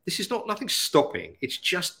 This is nothing stopping. It's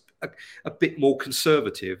just a bit more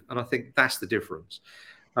conservative. And I think that's the difference.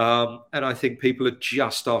 And I think people are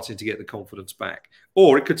just starting to get the confidence back.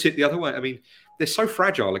 Or it could tip the other way. I mean, they're so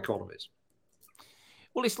fragile economies.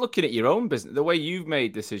 Well, it's looking at your own business. The way you've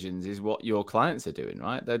made decisions is what your clients are doing,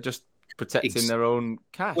 right? They're just protecting their own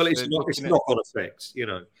cash. Well, it's knock-on effects,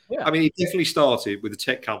 Yeah. I mean, it definitely started with the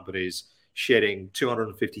tech companies shedding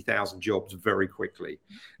 250,000 jobs very quickly.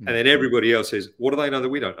 And then everybody else says, what do they know that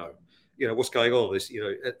we don't know? What's going on? This,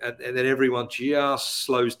 and then everyone just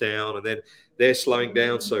slows down and then they're slowing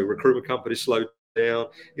down. So recruitment companies slow down,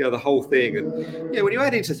 the whole thing. And, when you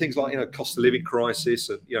add into things like, cost of living crisis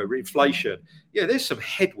and, inflation, there's some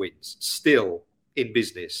headwinds still in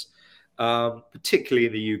business, particularly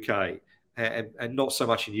in the UK and not so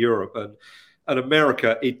much in Europe. And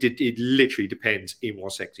America, it literally depends in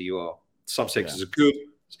what sector you are. Some sectors are good,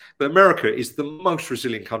 but America is the most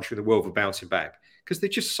resilient country in the world for bouncing back because they're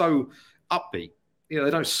just so upbeat. They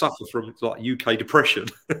don't suffer from UK depression.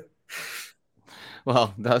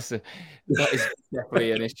 Well, that is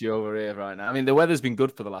definitely an issue over here right now. I mean, the weather's been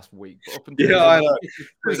good for the last week. But up until I know.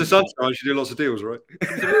 It's the sunshine. You do lots of deals, right?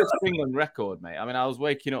 It's a real spring on record, mate. I mean, I was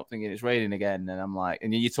waking up thinking it's raining again, and I'm like,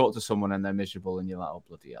 and you talk to someone and they're miserable, and you're like, oh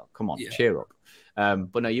bloody hell, come on, cheer up.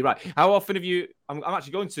 But no, you're right. How often have you? I'm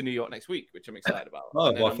actually going to New York next week, which I'm excited about.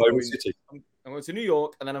 Oh, my favourite city. I'm going to New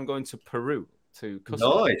York, and then I'm going to Peru.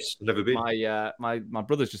 Nice. Never been. My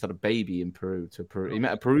brother's just had a baby in Peru. He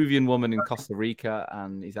met a Peruvian woman in Costa Rica,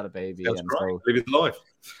 and he's had a baby. That's great. Living life.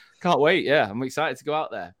 Can't wait. Yeah, I'm excited to go out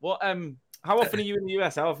there. What? How often are you in the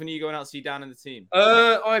US? How often are you going out to see Dan and the team?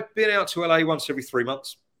 I've been out to LA once every 3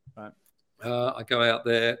 months. Right. I go out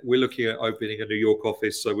there. We're looking at opening a New York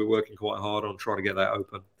office, so we're working quite hard on trying to get that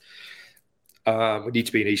open. We need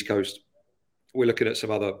to be in East Coast. We're looking at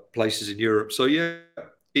some other places in Europe. So yeah,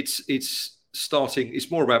 it's starting. It's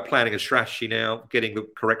more about planning a strategy now, getting the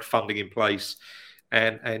correct funding in place,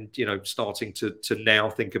 and starting to now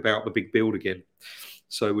think about the big build again.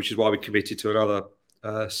 So which is why we committed to another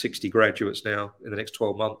 60 graduates now in the next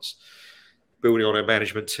 12 months, building on our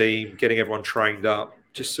management team, getting everyone trained up,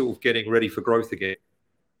 just sort of getting ready for growth again.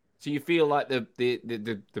 So you feel like the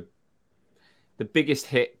biggest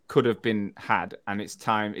hit could have been had, and it's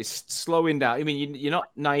slowing down. I mean, you're not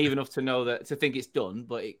naive enough to think it's done,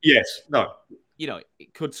 but it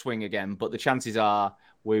could swing again. But the chances are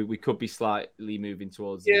we could be slightly moving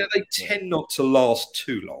towards. Yeah, they tend not to last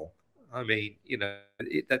too long. I mean,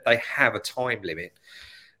 they have a time limit.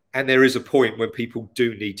 And there is a point when people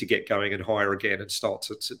do need to get going and hire again and start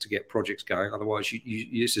to get projects going. Otherwise,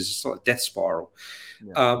 this is a sort of death spiral.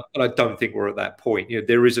 Yeah. And I don't think we're at that point.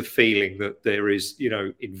 There is a feeling that there is,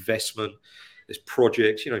 investment, there's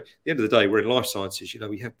projects. At the end of the day, we're in life sciences.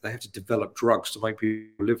 They have to develop drugs to make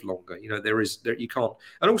people live longer. You can't,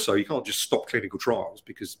 and also you can't just stop clinical trials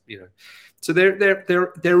because So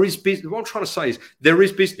there is business. What I'm trying to say is there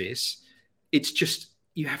is business. It's just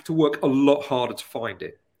you have to work a lot harder to find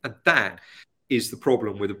it. And that is the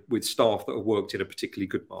problem with staff that have worked in a particularly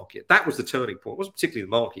good market. That was the turning point. It wasn't particularly the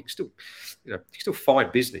market. You can still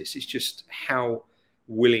find business. It's just how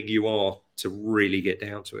willing you are to really get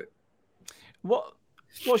down to it.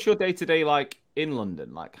 What's your day-to-day like in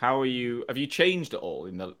London? Like, how are you? Have you changed at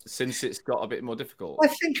all since it's got a bit more difficult? I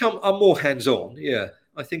think I'm more hands-on. Yeah,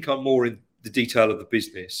 I think I'm more in the detail of the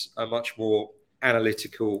business. I'm much more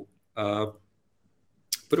analytical,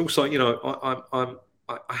 but also,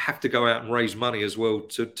 I have to go out and raise money as well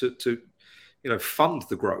to fund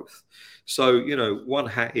the growth. So, one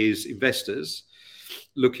hat is investors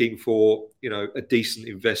looking for, a decent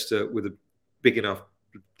investor with a big enough,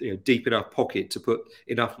 deep enough pocket to put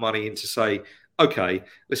enough money in to say, okay,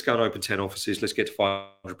 let's go and open 10 offices. Let's get to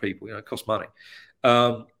 500 people. It costs money.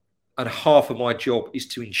 And half of my job is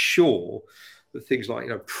to ensure that things like,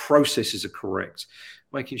 processes are correct,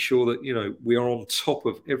 making sure that, we are on top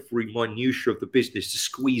of every minutiae of the business to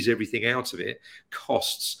squeeze everything out of it,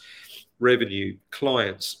 costs, revenue,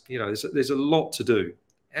 clients. There's a lot to do.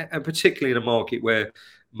 And particularly in a market where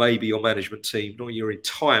maybe your management team, not your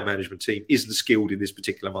entire management team, isn't skilled in this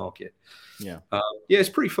particular market. Yeah. It's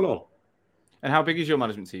pretty full on. And how big is your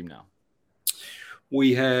management team now?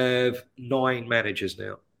 We have 9 managers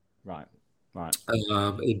now. Right.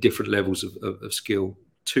 In different levels of skill.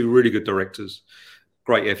 2 really good directors,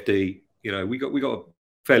 great FD. We got a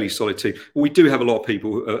fairly solid team. We do have a lot of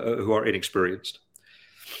people who are inexperienced.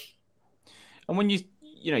 And when you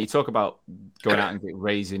talk about going out and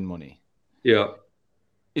raising money, yeah,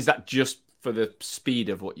 is that just for the speed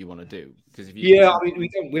of what you want to do? Because if we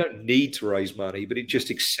don't need to raise money, but it just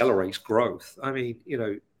accelerates growth. I mean,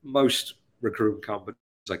 most recruitment companies,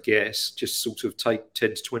 I guess, just sort of take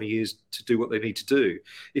 10 to 20 years to do what they need to do.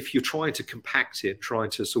 If you're trying to compact it,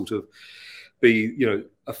 trying to sort of be,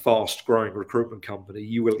 a fast-growing recruitment company,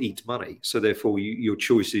 you will eat money. So therefore, your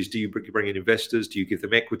choice is: do you bring in investors? Do you give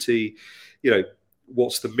them equity?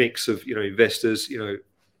 What's the mix of investors?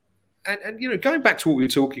 And going back to what we were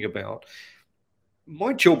talking about,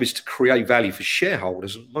 my job is to create value for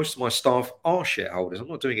shareholders, and most of my staff are shareholders. I'm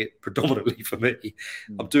not doing it predominantly for me.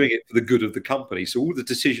 I'm doing it for the good of the company. So all the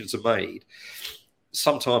decisions are made,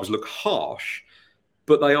 sometimes look harsh,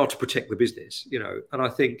 but they are to protect the business, and I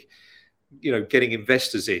think, getting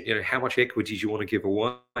investors in, how much equity do you want to give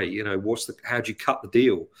away? How do you cut the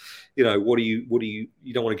deal? You don't want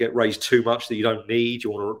to get raised too much that you don't need.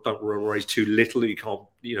 Don't want to raise too little that you can't,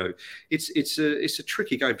 it's a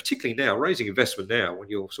tricky game, particularly now, raising investment now when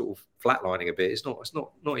you're sort of flatlining a bit. It's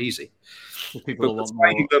not easy. People but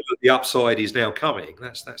persuading them that the upside is now coming,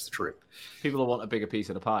 that's the trick. People will want a bigger piece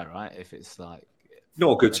of the pie, right? If it's like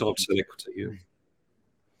not a good time to sell equity. Yeah.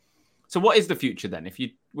 So what is the future then?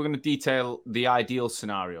 We're going to detail the ideal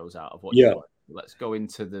scenarios out of what you want. Let's go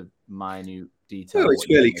into the minute detail. Well, it's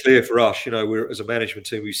fairly clear for us. We're, as a management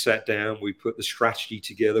team, we sat down, we put the strategy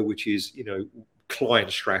together, which is,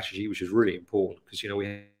 client strategy, which is really important because,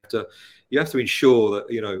 you have to ensure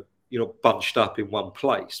that, you're not bunched up in one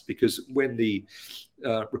place, because when the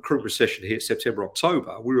recruitment recession hit September,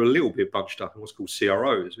 October, we were a little bit bunched up in what's called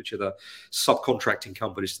CROs, which are the subcontracting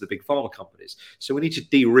companies to the big pharma companies. So we need to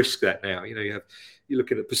de-risk that now. You're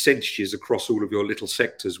looking at percentages across all of your little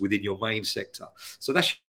sectors within your main sector. So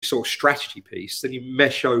that's your sort of strategy piece. Then you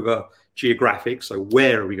mesh over geographic. So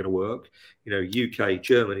where are we going to work? UK,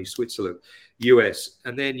 Germany, Switzerland, US,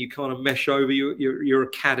 and then you kind of mesh over your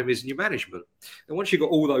academies and your management. And once you've got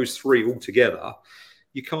all those 3 all together,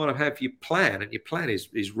 you kind of have your plan, and your plan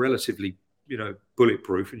is relatively,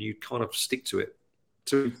 bulletproof, and you kind of stick to it.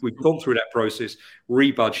 So we've gone through that process,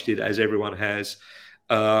 rebudgeted as everyone has,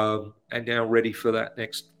 and now ready for that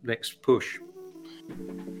next push.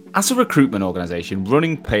 As a recruitment organisation,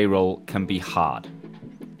 running payroll can be hard.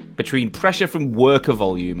 Between pressure from worker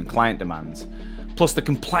volume and client demands, plus the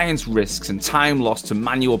compliance risks and time lost to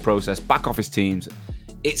manual process back office teams,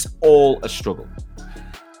 it's all a struggle.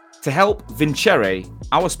 To help, Vincere,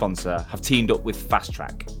 our sponsor, have teamed up with Fast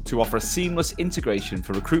Track to offer a seamless integration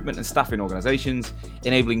for recruitment and staffing organisations,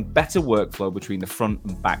 enabling better workflow between the front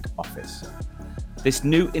and back office. This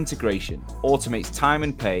new integration automates time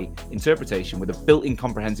and pay interpretation with a built-in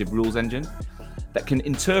comprehensive rules engine that can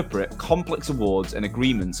interpret complex awards and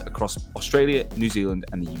agreements across Australia, New Zealand,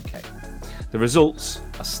 and the UK. The results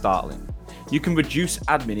are startling. You can reduce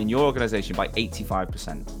admin in your organisation by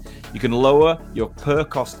 85%. You can lower your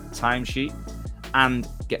per-cost timesheet and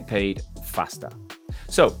get paid faster.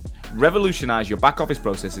 So, revolutionise your back-office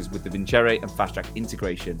processes with the Vincere and Fast Track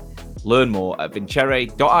integration. Learn more at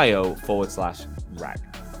vincere.io/rag.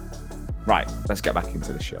 Right, let's get back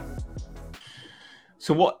into the show.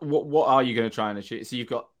 So what are you going to try and achieve? So you've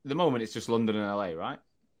got, at the moment, it's just London and LA, right?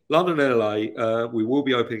 London and LA. We will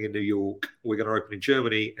be opening in New York. We're going to open in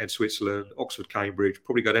Germany and Switzerland, Oxford, Cambridge,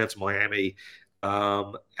 probably go down to Miami,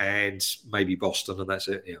 and maybe Boston, and that's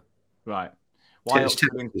it. Yeah. Right. Why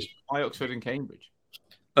Oxford and Cambridge?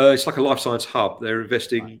 It's like a life science hub. They're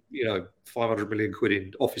investing, 500 million quid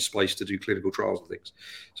in office space to do clinical trials and things.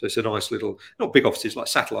 So it's a nice little, not big offices, like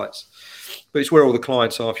satellites, but it's where all the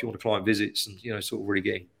clients are if you want to client visits and, sort of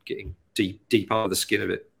really getting deep under the skin of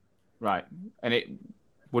it. Right. And it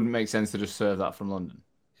wouldn't make sense to just serve that from London.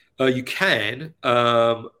 You can,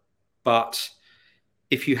 but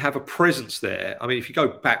if you have a presence there, I mean, if you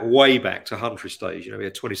go way back to Huntry Stage, we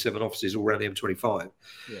had 27 offices all around the M25.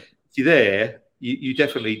 Yeah. If you're there, you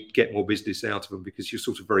definitely get more business out of them because you're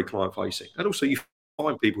sort of very client facing. And also you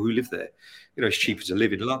find people who live there. It's cheaper to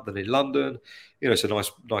live in London. It's a nice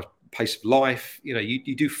pace of life.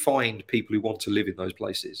 You do find people who want to live in those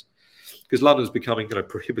places because London's becoming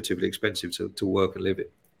prohibitively expensive to work and live in.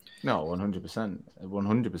 No, 100%.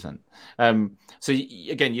 100%. So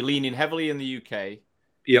again, you're leaning heavily in the UK,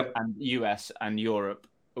 yep, and US and Europe.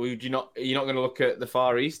 Are you not going to look at the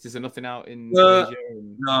Far East? Is there nothing out in Asia?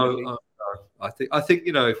 No. I think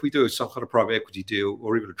if we do some kind of private equity deal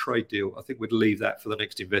or even a trade deal, I think we'd leave that for the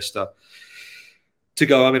next investor to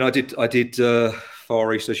go. I mean, I did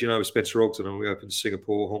Far East, as you know, with Spencer-Percival, and we opened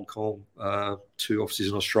Singapore, Hong Kong, 2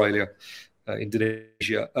 offices in Australia,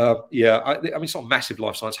 Indonesia. I mean, it's not a massive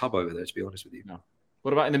life science hub over there, to be honest with you. No.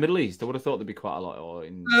 What about in the Middle East? I would have thought there'd be quite a lot. Or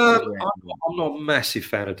in I'm not a massive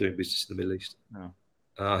fan of doing business in the Middle East. No.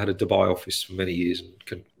 I had a Dubai office for many years and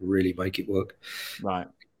couldn't really make it work. Right.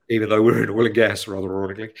 Even though we're in oil and gas, rather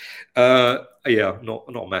ironically. Not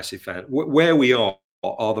a massive fan. Where we are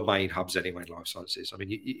the main hubs anyway in life sciences. I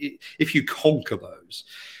mean, if you conquer those,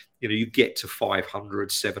 you get to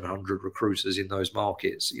 500, 700 recruiters in those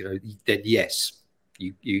markets, then yes,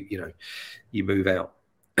 you move out.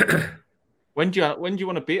 When do you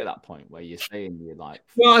want to be at that point where you're saying you're like?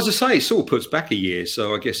 Well, as I say, it sort of puts back a year,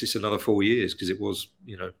 so I guess it's another 4 years because it was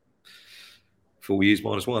 4 years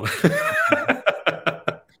minus 1.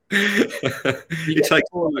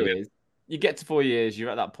 You get to 4 years, you're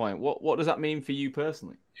at that point. What does that mean for you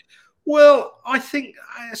personally? Well, I think,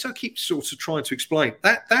 so I keep sort of trying to explain,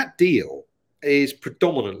 that deal is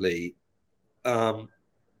predominantly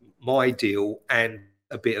my deal and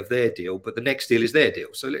a bit of their deal, but the next deal is their deal.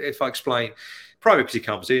 So if I explain, private equity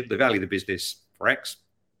comes in, they value the business for X.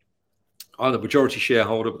 I'm the majority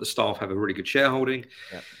shareholder, but the staff have a really good shareholding.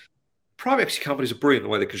 Yeah. Private equity companies are brilliant the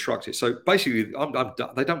way they construct it. So basically, they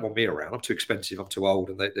don't want me around. I'm too expensive. I'm too old,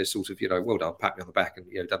 and they're sort of, well done, pat me on the back, and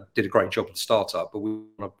did a great job in the startup. But we've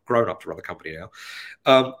grown up to run a company now.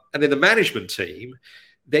 And then the management team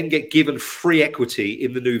then get given free equity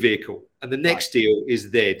in the new vehicle, and the next deal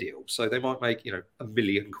is their deal. So they might make $1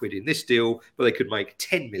 million quid in this deal, but they could make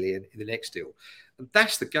 10 million in the next deal. And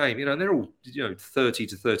that's the game. And they're all 30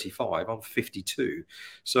 to 35. I'm 52.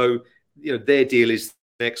 So their deal is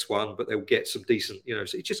next one, but they'll get some decent,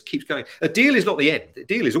 so it just keeps going. A deal is not the end. A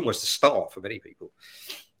deal is almost the start for many people.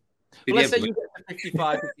 Well, let's say you get to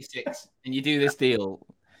 55, 56 and you do this deal.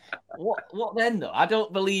 What then though? I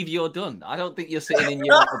don't believe you're done. I don't think you're sitting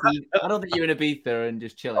in I don't think you're in Ibiza and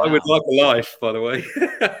just chilling. I would like a life, by the way.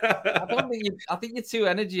 I think you're too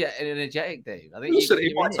energetic, Dave. I think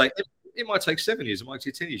it might take 7 years, it might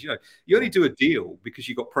take 10 years. You only do a deal because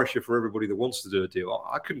you've got pressure for everybody that wants to do a deal.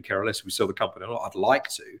 I couldn't care less if we sell the company. I'd like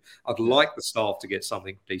to. I'd like the staff to get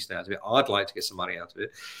something decent out of it. I'd like to get some money out of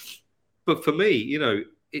it. But for me,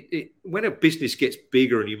 when a business gets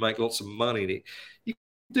bigger and you make lots of money, you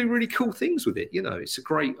can do really cool things with it. It's a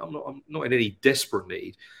great. I'm not in any desperate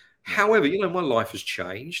need. However, my life has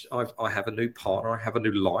changed. I have a new partner. I have a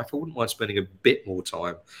new life. I wouldn't mind spending a bit more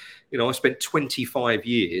time. I spent 25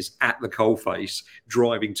 years at the coalface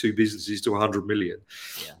driving 2 businesses to 100 million.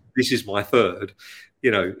 Yeah. This is my third.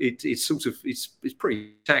 It's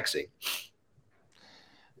pretty taxing.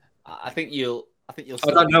 I think you'll. I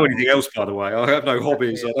don't know anything else, by the way. I have no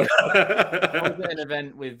hobbies. I was at an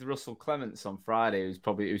event with Russell Clements on Friday. He's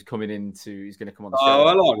going to come on the show. Oh,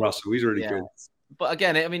 I like Russell. He's really good. But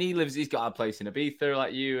again, I mean, he's got a place in Ibiza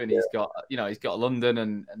like you, and he's got London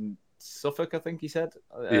and Suffolk, I think he said.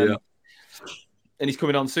 And he's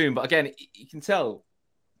coming on soon. But again, you can tell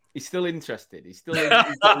he's still interested. He's still, he's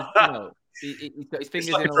got his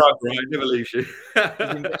fingers like in a drug, right? Never leaves you.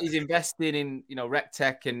 he's investing in, rec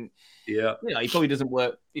tech, and he probably doesn't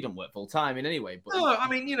work. He doesn't work full time in any way. But no, I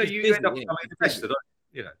mean, you end up becoming an investor, don't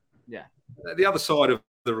you? Yeah. The other side of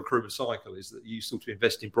the recruitment cycle is that you sort of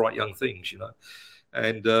invest in bright young things,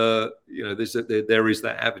 and there is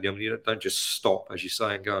that avenue. I mean, don't just stop, as you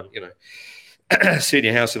say, and go and sit in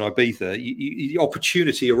your house in Ibiza. The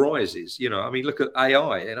opportunity arises. I mean, look at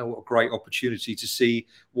AI. What a great opportunity to see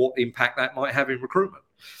what impact that might have in recruitment.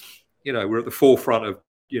 We're at the forefront of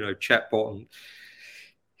chatbot, and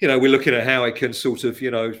we're looking at how it can sort of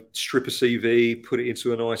strip a CV, put it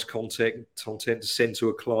into a nice content to send to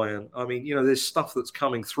a client. I mean, there's stuff that's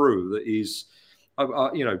coming through that is,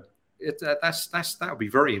 that would be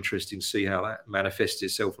very interesting to see how that manifests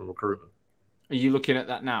itself in recruitment. Are you looking at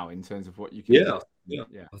that now in terms of what you can do? Yeah.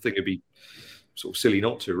 I think it'd be sort of silly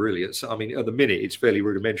not to, really. At the minute, it's fairly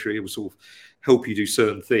rudimentary. It will sort of help you do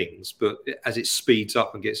certain things, but as it speeds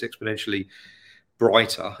up and gets exponentially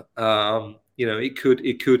brighter,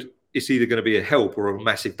 it's either going to be a help or a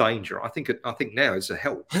massive danger. I think now it's a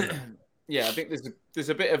help. Yeah, I think there's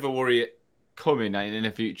a bit of a worry coming in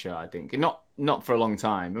the future. I think not for a long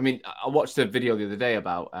time. I mean, I watched a video the other day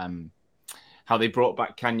about how they brought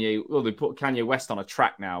back Kanye. Well, they put Kanye West on a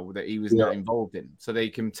track now that he was not involved in, so they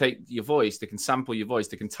can take your voice, they can sample your voice,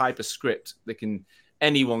 they can type a script,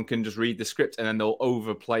 anyone can just read the script and then they'll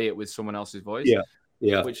overplay it with someone else's voice.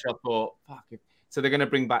 Yeah. Which I thought, fuck. So they're going to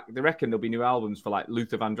bring back. They reckon there'll be new albums for like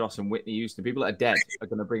Luther Vandross and Whitney Houston. People that are dead are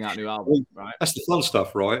going to bring out new albums, right? That's the fun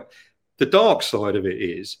stuff, right? The dark side of it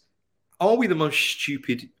is, are we the most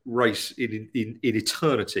stupid race in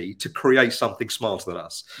eternity to create something smarter than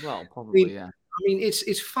us? Well, probably, yeah. I mean,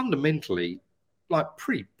 it's fundamentally like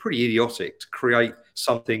pretty idiotic to create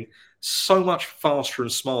something so much faster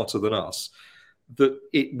and smarter than us that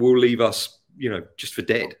it will leave us, just for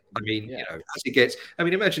dead. I mean, as it gets. I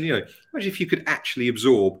mean, imagine if you could actually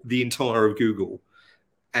absorb the entire of Google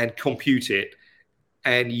and compute it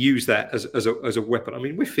and use that as a weapon. I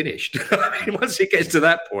mean, we're finished. I mean, once it gets to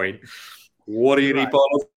that point, what do you need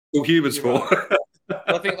biological humans for?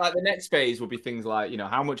 I think like the next phase will be things like,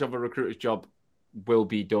 how much of a recruiter's job will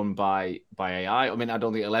be done by AI. I mean, I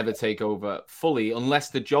don't think it'll ever take over fully unless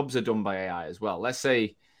the jobs are done by AI as well. Let's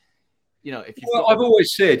say, if you I've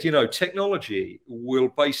always said, technology will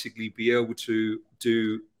basically be able to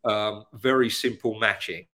do very simple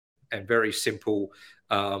matching and very simple.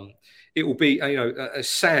 It will be,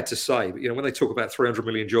 sad to say, but when they talk about 300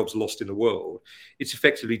 million jobs lost in the world, it's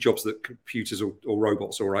effectively jobs that computers or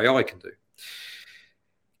robots or AI can do.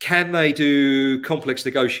 Can they do complex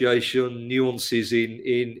negotiation, nuances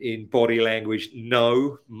in body language?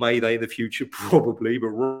 No. May they in the future? Probably. But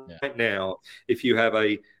right now, if you have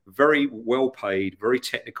a very well-paid, very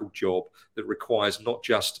technical job that requires not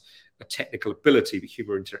just a technical ability, but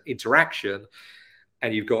human interaction,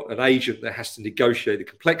 and you've got an agent that has to negotiate the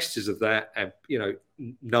complexities of that, and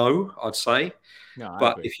no, I'd say. No,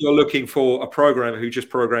 but if you're looking for a programmer who just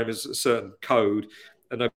programs a certain code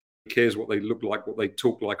and nobody cares what they look like, what they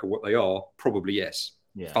talk like, or what they are, probably yes,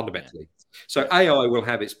 fundamentally. So AI will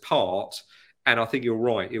have its part, and I think you're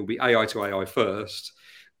right. It will be AI to AI first,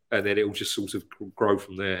 and then it will just sort of grow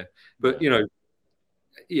from there. But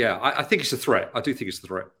I think it's a threat. I do think it's a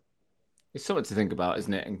threat. It's something to think about,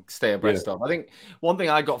 isn't it? And stay abreast of. I think one thing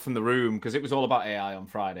I got from the room, because it was all about AI on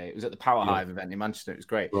Friday, it was at the Power Hive event in Manchester. It was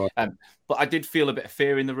great. Right. But I did feel a bit of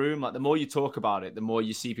fear in the room. Like the more you talk about it, the more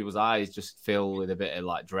you see people's eyes just fill with a bit of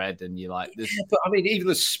like dread. And you're like, this. Yeah, but I mean, even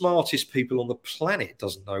the smartest people on the planet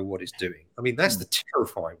doesn't know what it's doing. I mean, that's the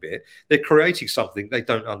terrifying bit. They're creating something they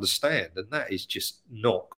don't understand. And that is just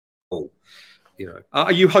not cool.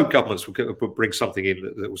 you hope governments will bring something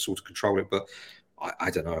in that will sort of control it, but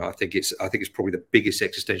I don't know. I think it's probably the biggest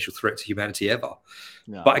existential threat to humanity ever.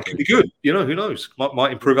 No, but it could be good. Who knows?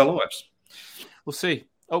 Might improve our lives. We'll see.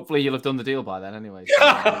 Hopefully, you'll have done the deal by then, anyway.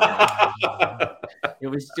 So,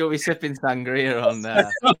 you'll be sipping sangria on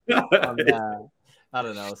I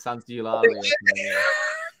don't know, Sans Eulalia.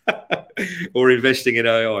 Or investing in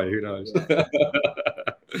AI. Who knows? Yeah.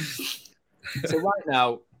 So right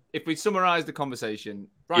now, if we summarize the conversation,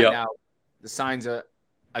 now the signs are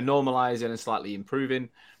normalizing and slightly improving.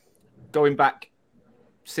 Going back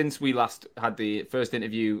since we last had the first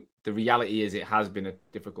interview, the reality is it has been a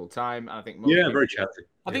difficult time. And I think very challenging.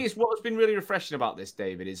 I think it's what's been really refreshing about this,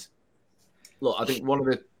 David, is look, I think one of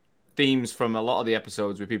the themes from a lot of the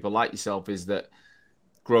episodes with people like yourself is that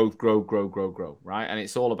growth, grow, right? And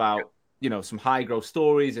it's all about some high growth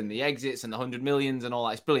stories and the exits and the 100 millions and all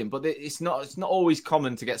that. It's brilliant, but it's not always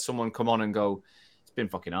common to get someone come on and go, it's been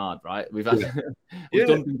fucking hard, right? We've done things at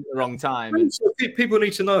the wrong time. So people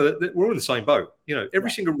need to know that we're all in the same boat.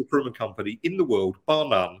 Every single recruitment company in the world, bar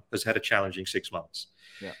none, has had a challenging 6 months.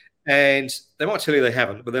 Yeah. And they might tell you they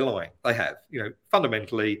haven't, but they're lying. They have.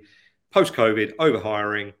 Fundamentally, post-COVID,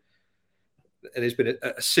 overhiring, and there's been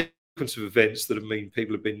a sequence of events that have mean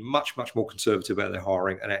people have been much, much more conservative about their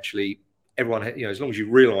hiring, and actually everyone, as long as you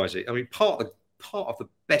realise it. I mean, part of the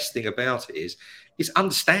best thing about it is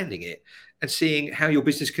understanding it and seeing how your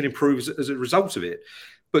business can improve as a result of it.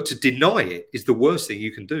 But to deny it is the worst thing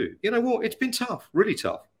you can do. You know what? It's been tough, really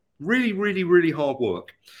tough, really, really, really hard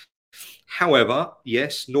work. However,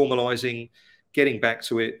 yes, normalising, getting back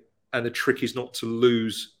to it, and the trick is not to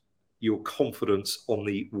lose your confidence on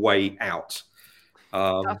the way out.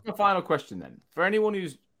 That's my final question then. For anyone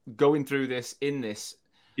who's going through this,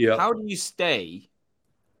 how do you stay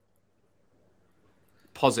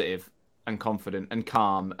positive and confident and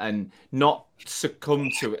calm and not succumb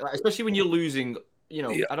to it? Like, especially when you're losing,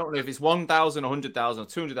 I don't know if it's 1,000, 100,000 or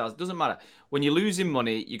 200,000, doesn't matter. When you're losing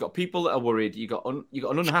money, you got people that are worried, you got an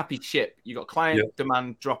unhappy ship, you got client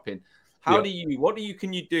demand dropping. What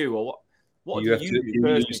can you do, or what do you do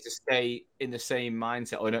personally to stay in the same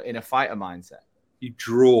mindset or in a fighter mindset? You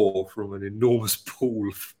draw from an enormous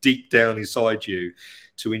pool deep down inside you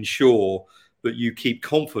to ensure that you keep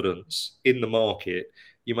confidence in the market.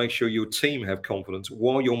 You make sure your team have confidence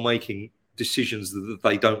while you're making decisions that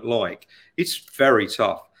they don't like. It's very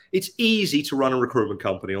tough. It's easy to run a recruitment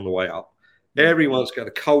company on the way up. Everyone's got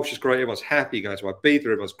the culture's great. Everyone's happy. You're going to Ibiza.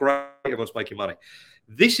 Everyone's great. Everyone's making money.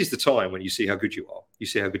 This is the time when you see how good you are. You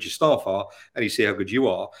see how good your staff are, and you see how good you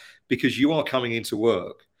are, because you are coming into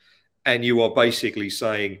work and you are basically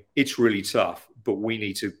saying it's really tough, but we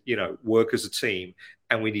need to, work as a team,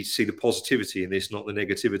 and we need to see the positivity in this, not the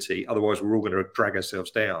negativity. Otherwise, we're all going to drag ourselves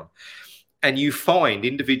down. And you find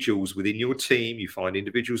individuals within your team, you find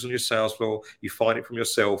individuals on your sales floor, you find it from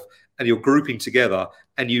yourself, and you're grouping together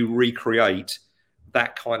and you recreate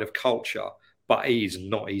that kind of culture. But it is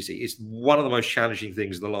not easy. It's one of the most challenging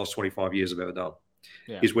things in the last 25 years I've ever done.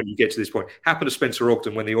 Is when you get to this point. Happened to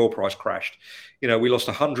Spencer-Ogden when the oil price crashed. We lost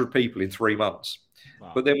 100 people in 3 months.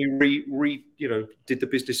 Wow. But then we did the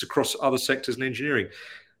business across other sectors and engineering.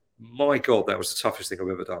 My God, that was the toughest thing I've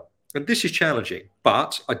ever done. And this is challenging,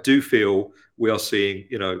 but I do feel we are seeing,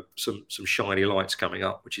 some shiny lights coming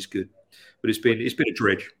up, which is good. But it's been a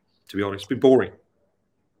dredge, to be honest. It's been boring.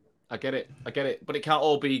 I get it. But it can't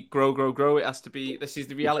all be grow. It has to be, this is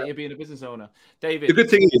the reality of being a business owner. David. The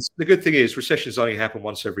good thing is recessions only happen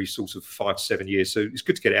once every sort of 5 to 7 years. So it's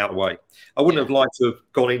good to get it out of the way. I wouldn't have liked to have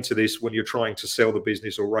gone into this when you're trying to sell the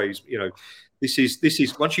business or raise, this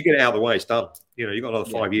is once you get it out of the way, it's done. You've got another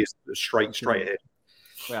 5 years straight ahead.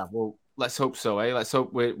 Yeah. Well, let's hope so, eh? Let's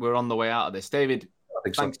hope we're on the way out of this. David,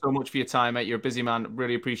 thanks so much for your time, mate. You're a busy man.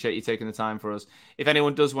 Really appreciate you taking the time for us. If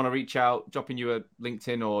anyone does want to reach out, dropping you a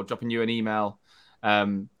LinkedIn or dropping you an email,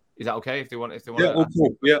 is that okay? If they want, yeah,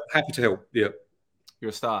 cool. Yeah, happy to help. Yeah,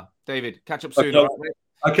 you're a star, David. Catch up soon.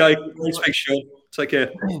 Okay, great speak, Sean. Take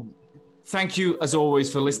care. Thank you, as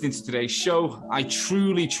always, for listening to today's show. I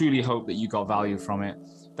truly, truly hope that you got value from it.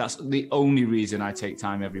 That's the only reason I take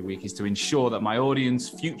time every week, is to ensure that my audience,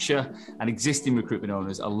 future and existing recruitment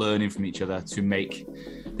owners, are learning from each other to make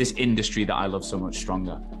this industry that I love so much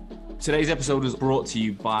stronger. Today's episode was brought to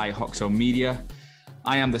you by Hoxo Media.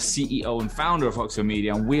 I am the CEO and founder of Hoxo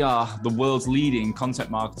Media, and we are the world's leading content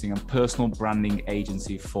marketing and personal branding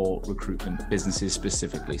agency for recruitment businesses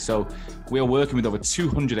specifically. So we are working with over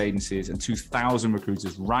 200 agencies and 2,000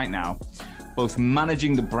 recruiters right now, both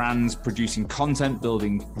managing the brands, producing content,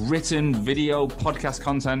 building written, video, podcast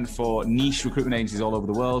content for niche recruitment agencies all over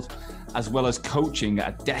the world, as well as coaching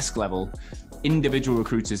at a desk level individual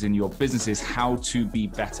recruiters in your businesses how to be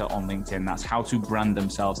better on LinkedIn. That's how to brand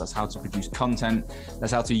themselves. That's how to produce content.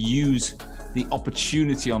 That's how to use the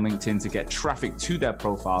opportunity on LinkedIn to get traffic to their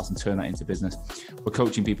profiles and turn that into business. We're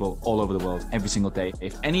coaching people all over the world every single day.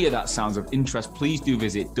 If any of that sounds of interest, please do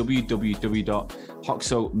visit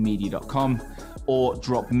www.hoxomedia.com or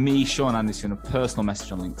drop me, Sean Anderson, a personal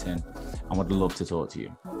message on LinkedIn. I would love to talk to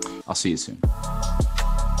you. I'll see you soon.